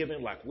start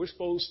giving like we're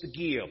supposed to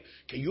give,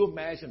 can you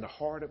imagine the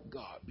heart of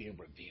God being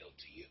revealed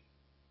to you?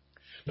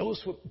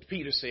 Notice what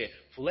Peter said,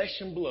 flesh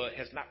and blood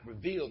has not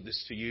revealed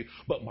this to you,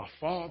 but my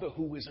Father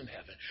who is in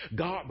heaven.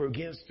 God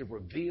begins to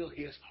reveal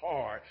his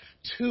heart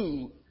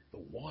to the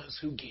ones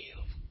who give.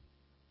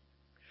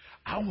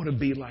 I want to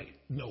be like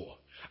Noah.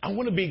 I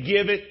want to be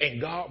given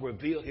and God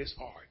reveal his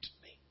heart to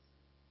me.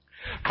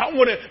 I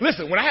want to,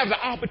 listen, when I have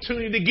the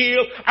opportunity to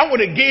give, I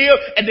want to give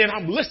and then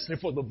I'm listening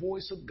for the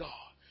voice of God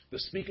to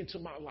speak into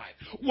my life.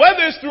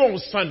 Whether it's through on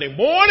Sunday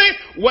morning,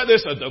 whether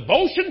it's a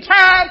devotion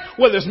time,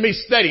 whether it's me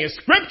studying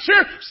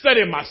scripture,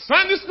 studying my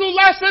Sunday school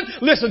lesson,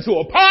 listen to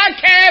a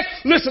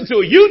podcast, listen to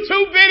a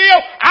YouTube video.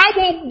 I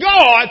want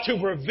God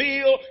to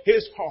reveal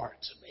his heart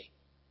to me.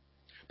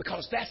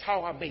 Because that's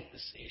how I make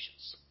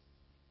decisions.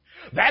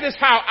 That is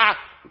how I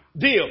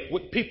deal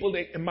with people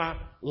in my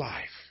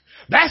life.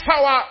 That's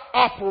how I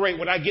operate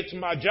when I get to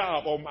my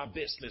job or my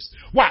business.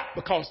 Why?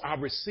 Because I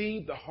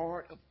receive the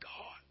heart of God.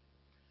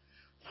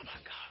 Oh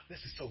my God, this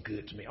is so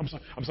good to me. I'm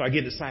sorry, I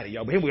get excited,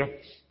 y'all. But here we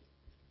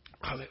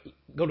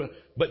go.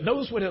 But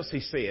notice what else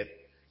he said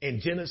in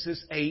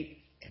Genesis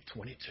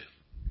 8:22.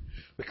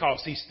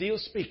 Because he's still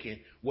speaking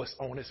what's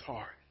on his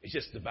heart. It's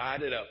just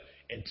divided up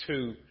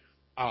into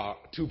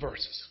two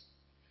verses.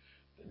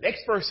 The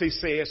next verse he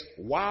says,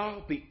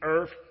 while the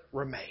earth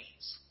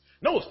remains.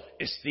 Notice,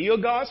 it's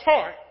still God's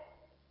heart.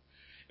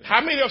 How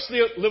many are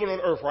still living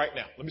on earth right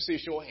now? Let me see a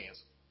show of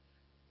hands.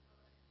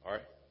 All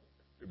right.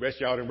 The rest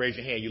of y'all didn't raise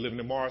your hand. You living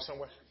in Mars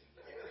somewhere?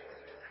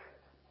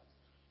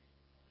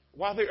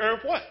 While the earth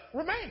what?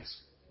 Remains.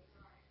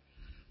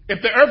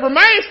 If the earth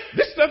remains,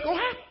 this stuff gonna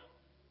happen.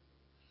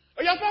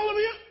 Are y'all following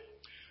me?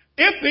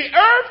 If the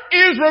earth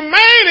is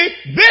remaining,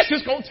 this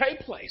is gonna take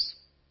place.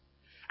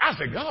 I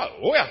said, God,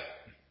 well,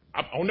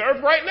 I'm on the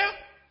earth right now.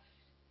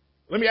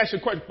 Let me ask you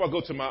a question before I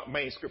go to my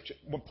main scripture,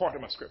 one part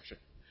of my scripture.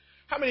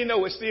 How many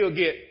know it still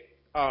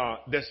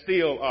there's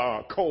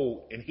still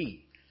cold and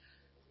heat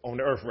on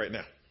the earth right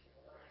now?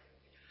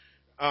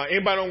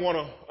 Anybody don't want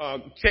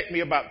to check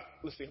me about,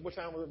 let's see, what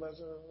time was it? About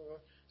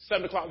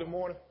 7 o'clock this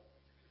morning?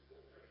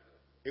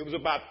 It was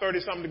about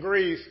 30-something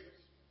degrees.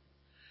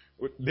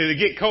 Did it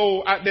get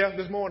cold out there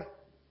this morning?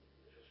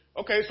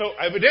 Okay, so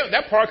evidently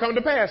that part come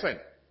to pass, ain't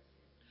it?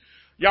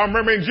 Y'all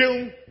remember in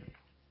June?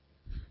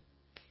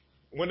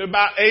 When it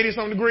about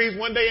 80-something degrees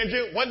one day in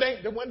June? One day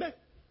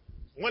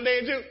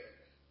in June.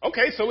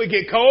 Okay, so it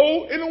get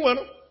cold in the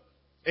winter.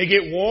 It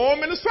get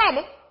warm in the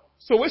summer.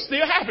 So it's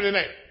still happening,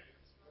 ain't it?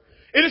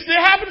 It is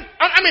still happening?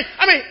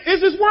 I mean,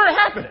 is this word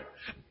happening?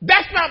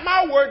 That's not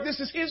my word. This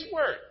is his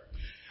word.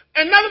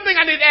 Another thing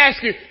I need to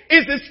ask you,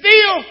 is it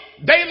still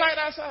daylight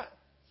outside?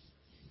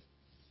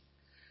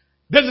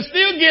 Does it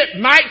still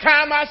get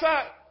nighttime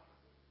outside?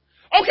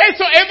 Okay,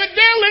 so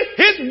evidently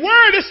his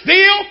word is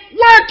still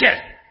working.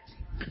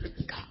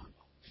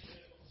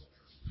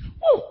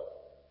 Woo.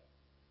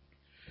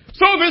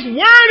 So if his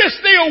word is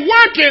still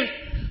working,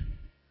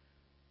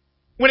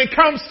 when it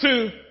comes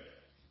to,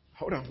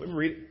 hold on, let me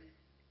read it.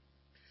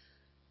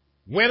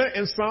 Winter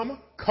and summer,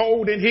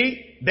 cold and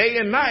heat, day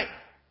and night.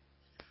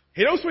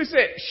 He knows what he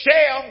said,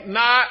 shall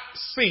not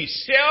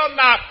cease, shall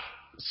not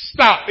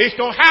stop. It's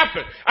going to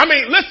happen. I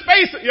mean, let's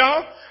face it,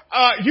 y'all.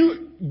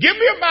 You give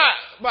me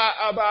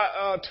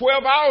about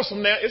 12 hours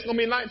from now, it's going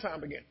to be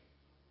nighttime again.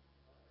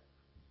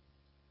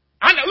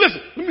 I know,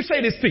 listen, let me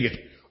say this to you.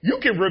 You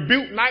can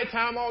rebuke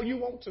nighttime all you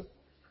want to.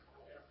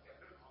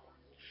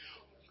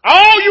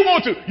 All you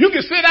want to. You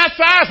can sit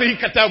outside and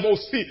cut that old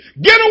seat.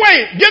 Get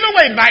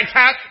away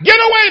nighttime. Get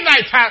away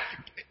nighttime.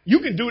 You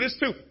can do this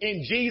too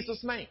in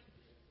Jesus' name.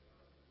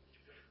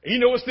 And you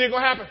know what's still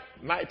going to happen?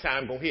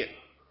 Nighttime going to hit.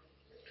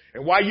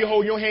 And while you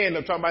hold your hand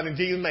up talking about in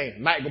Jesus'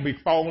 name, night going to be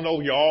falling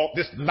over you all,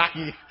 just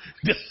knocking you,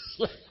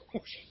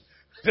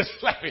 just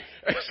slapping.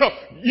 So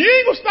you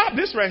ain't going to stop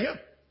this right here.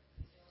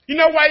 You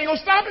know why you ain't going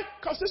to stop it?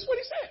 Because this is what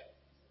he said.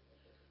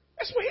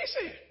 That's what he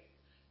said.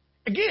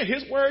 Again,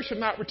 his word should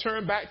not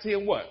return back to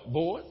him what?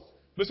 Void.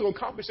 But it's going to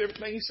accomplish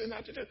everything he sent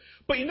out to do.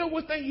 But you know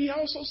what thing he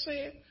also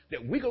said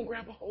that we going to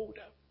grab a hold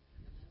of?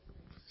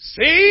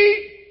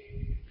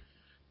 Seed,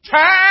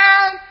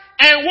 time,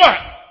 and what?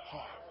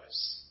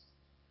 Harvest.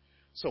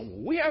 So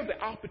when we have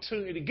the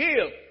opportunity to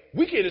give,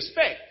 we can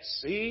expect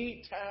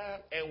seed,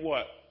 time, and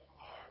what?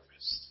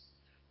 Harvest.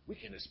 We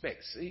can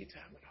expect seed,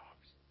 time, and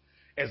harvest.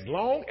 As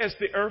long as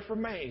the earth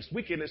remains,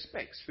 we can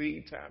expect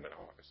seed, time, and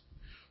harvest.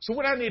 So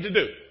what I need to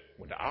do,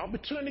 when the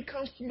opportunity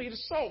comes for me to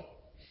sow,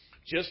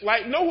 just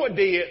like Noah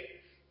did,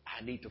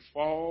 I need to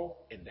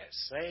fall in that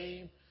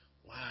same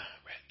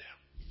line right there.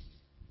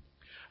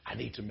 I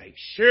need to make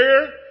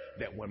sure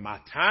that when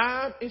my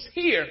time is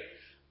here,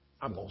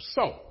 I'm going to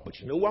sow. But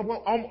you know what?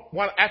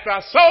 After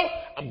I sow,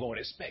 I'm going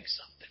to expect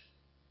something.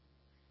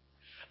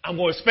 I'm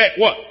going to expect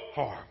what?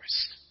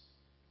 Harvest.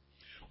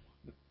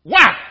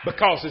 Why?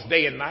 Because it's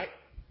day and night.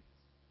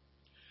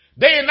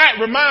 Day and night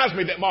reminds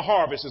me that my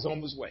harvest is on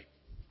its way.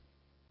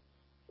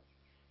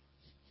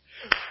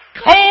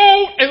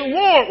 Cold and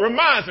warm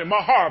reminds me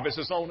my harvest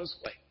is on its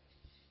way.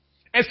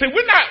 And see,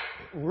 we're not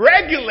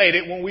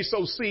regulated when we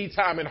sow seed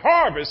time and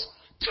harvest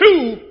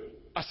to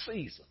a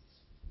season.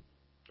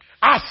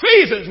 Our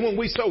seasons when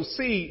we sow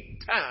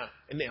seed time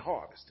and then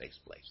harvest takes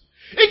place.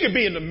 It could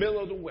be in the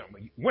middle of the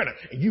winter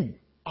and you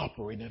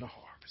operate in a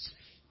harvest.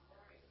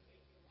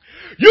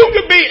 You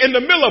could be in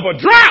the middle of a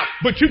drought,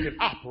 but you can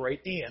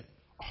operate in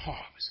a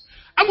harvest.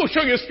 I'm going to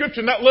show you a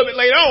scripture a little bit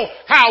later on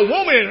how a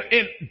woman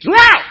in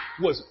drought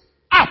was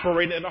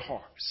operating in a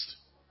harvest.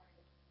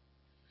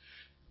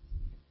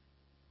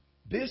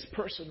 This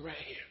person right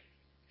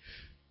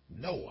here,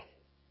 Noah,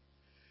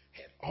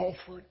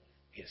 offered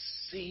his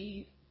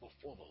seed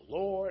before the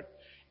Lord,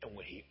 and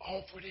when he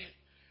offered it,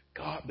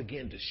 God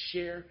began to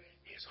share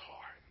his heart.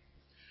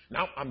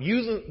 Now, I'm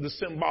using the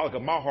symbolic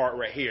of my heart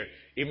right here,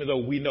 even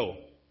though we know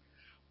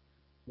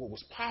what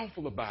was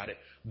powerful about it.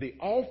 The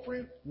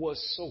offering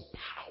was so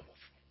powerful.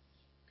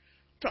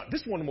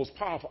 This is one of the most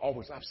powerful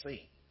offerings I've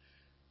seen.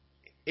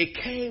 It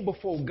came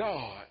before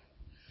God.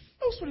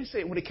 Notice what he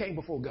said when it came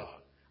before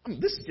God. I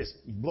mean, this just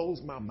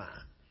blows my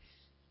mind.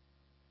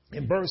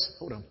 In verse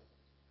 21,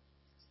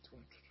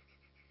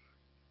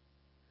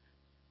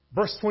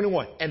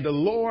 and the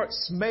Lord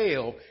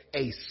smelled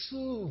a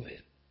soothing,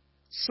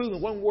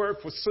 one word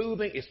for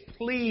soothing is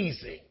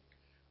pleasing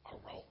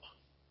aroma.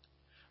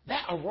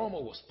 That aroma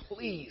was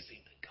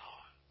pleasing to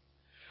God.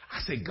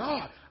 I said,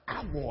 God,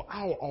 I want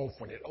our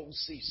offering at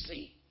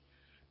OCC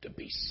to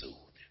be soothing.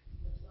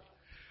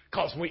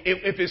 Because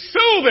if it's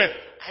soothing,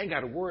 I ain't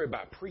got to worry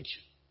about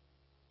preaching.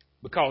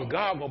 Because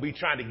God going to be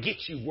trying to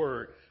get you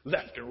word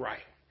left and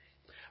right.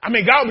 I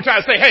mean, God will be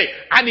trying to say, hey,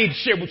 I need to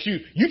share with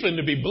you. You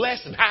finna be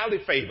blessed and highly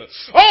favored.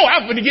 Oh,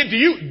 I'm finna get to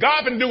you.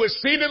 God finna do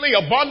exceedingly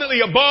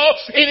abundantly above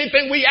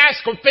anything we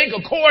ask or think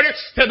according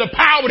to the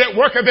power that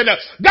worketh in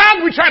us. God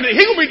will be trying to,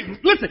 he'll be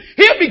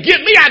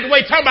getting me out of the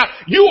way talking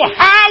about you are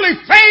highly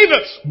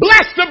favored,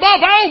 blessed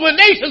above all the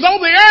nations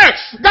on the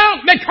earth.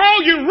 God, they call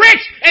you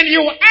rich and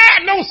you will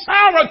add no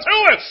sorrow to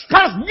it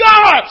because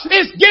God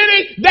is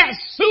getting that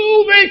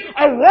soothing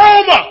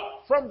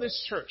aroma from this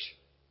church.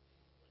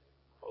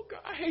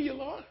 God, I hear you,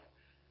 Lord.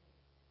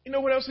 You know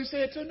what else he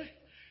said to me?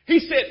 He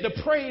said the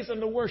praise and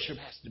the worship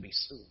has to be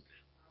soothing.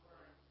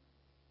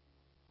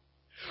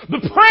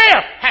 The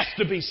prayer has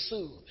to be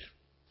soothing.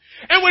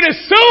 And when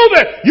it's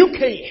soothing, you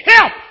can't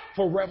help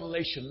for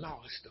revelation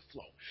knowledge to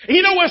flow. And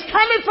you know where it's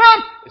coming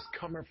from? It's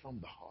coming from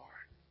the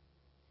heart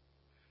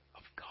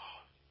of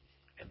God.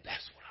 And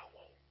that's what I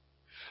want.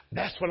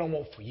 That's what I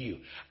want for you.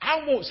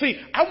 I want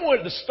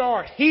it to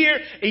start here.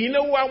 And you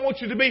know where I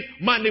want you to be?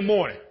 Monday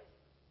morning.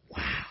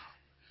 Wow.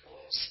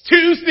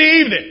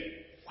 Tuesday evening.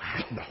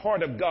 Wow, the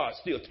heart of God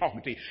still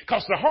talking to you.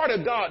 Because the heart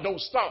of God don't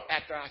stop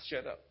after I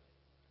shut up.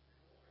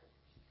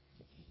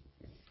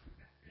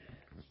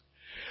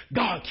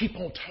 God keep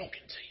on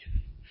talking to you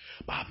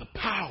by the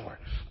power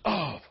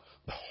of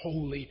the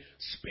Holy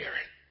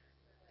Spirit.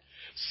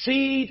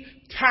 Seed,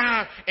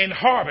 time, and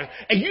harvest.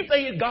 And you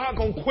think God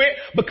gonna quit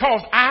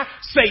because I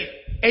say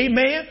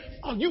amen?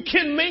 Are you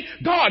kidding me?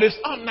 God is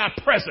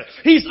omnipresent.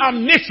 He's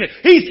omniscient.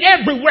 He's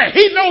everywhere.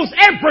 He knows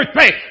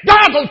everything.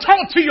 God gonna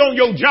talk to you on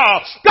your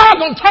job. God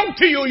gonna talk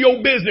to you in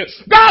your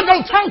business. God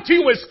gonna talk to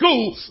you in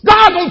school.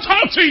 God gonna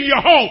talk to you in your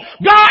home.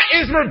 God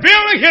is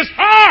revealing his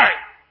heart.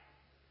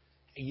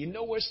 And you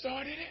know where it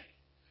started at?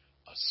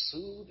 A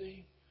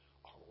soothing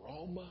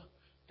aroma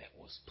that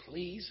was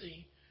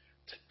pleasing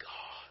to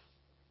God.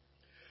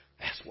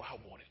 That's why I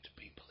want it to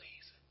be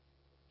pleasing.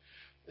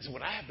 Listen,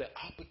 when I have the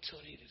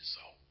opportunity to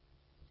sow,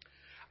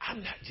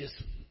 I'm not just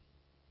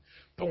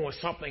throwing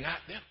something out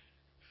there.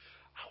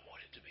 I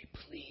want it to be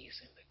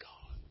pleasing to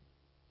God.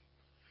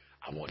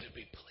 I want it to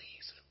be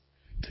pleasing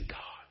to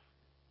God.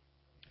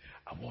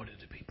 I want it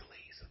to be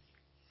pleasing.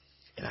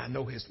 And I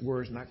know his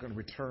word's not going to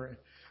return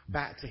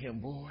back to him,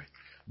 boy,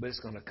 but it's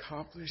going to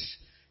accomplish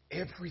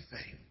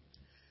everything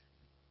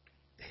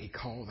that he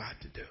called out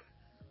to do.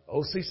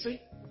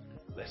 OCC,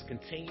 let's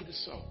continue to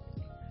sow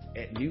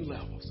at new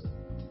levels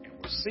and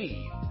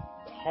receive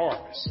the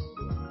harvest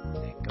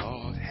that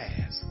God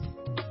has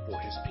for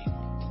his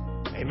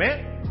people.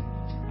 Amen?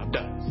 I'm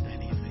done.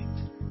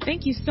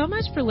 Thank you so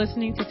much for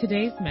listening to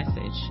today's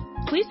message.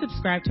 Please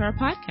subscribe to our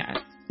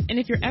podcast. And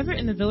if you're ever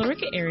in the Villa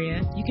Rica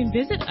area, you can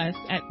visit us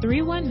at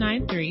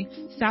 3193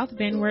 South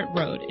Van Wert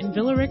Road in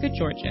Villa Rica,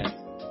 Georgia,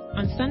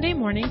 on Sunday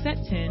mornings at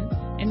 10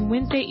 and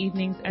Wednesday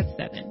evenings at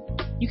 7.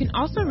 You can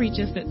also reach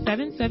us at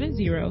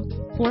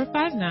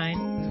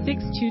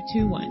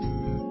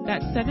 770-459-6221.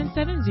 That's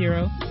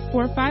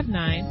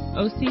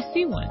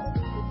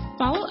 770-459-OCC1.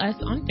 Follow us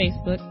on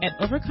Facebook at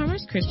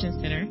Overcomers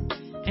Christian Center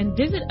and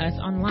visit us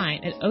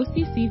online at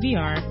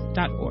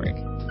occvr.org.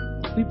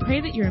 We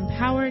pray that you're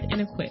empowered and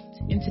equipped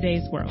in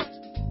today's world.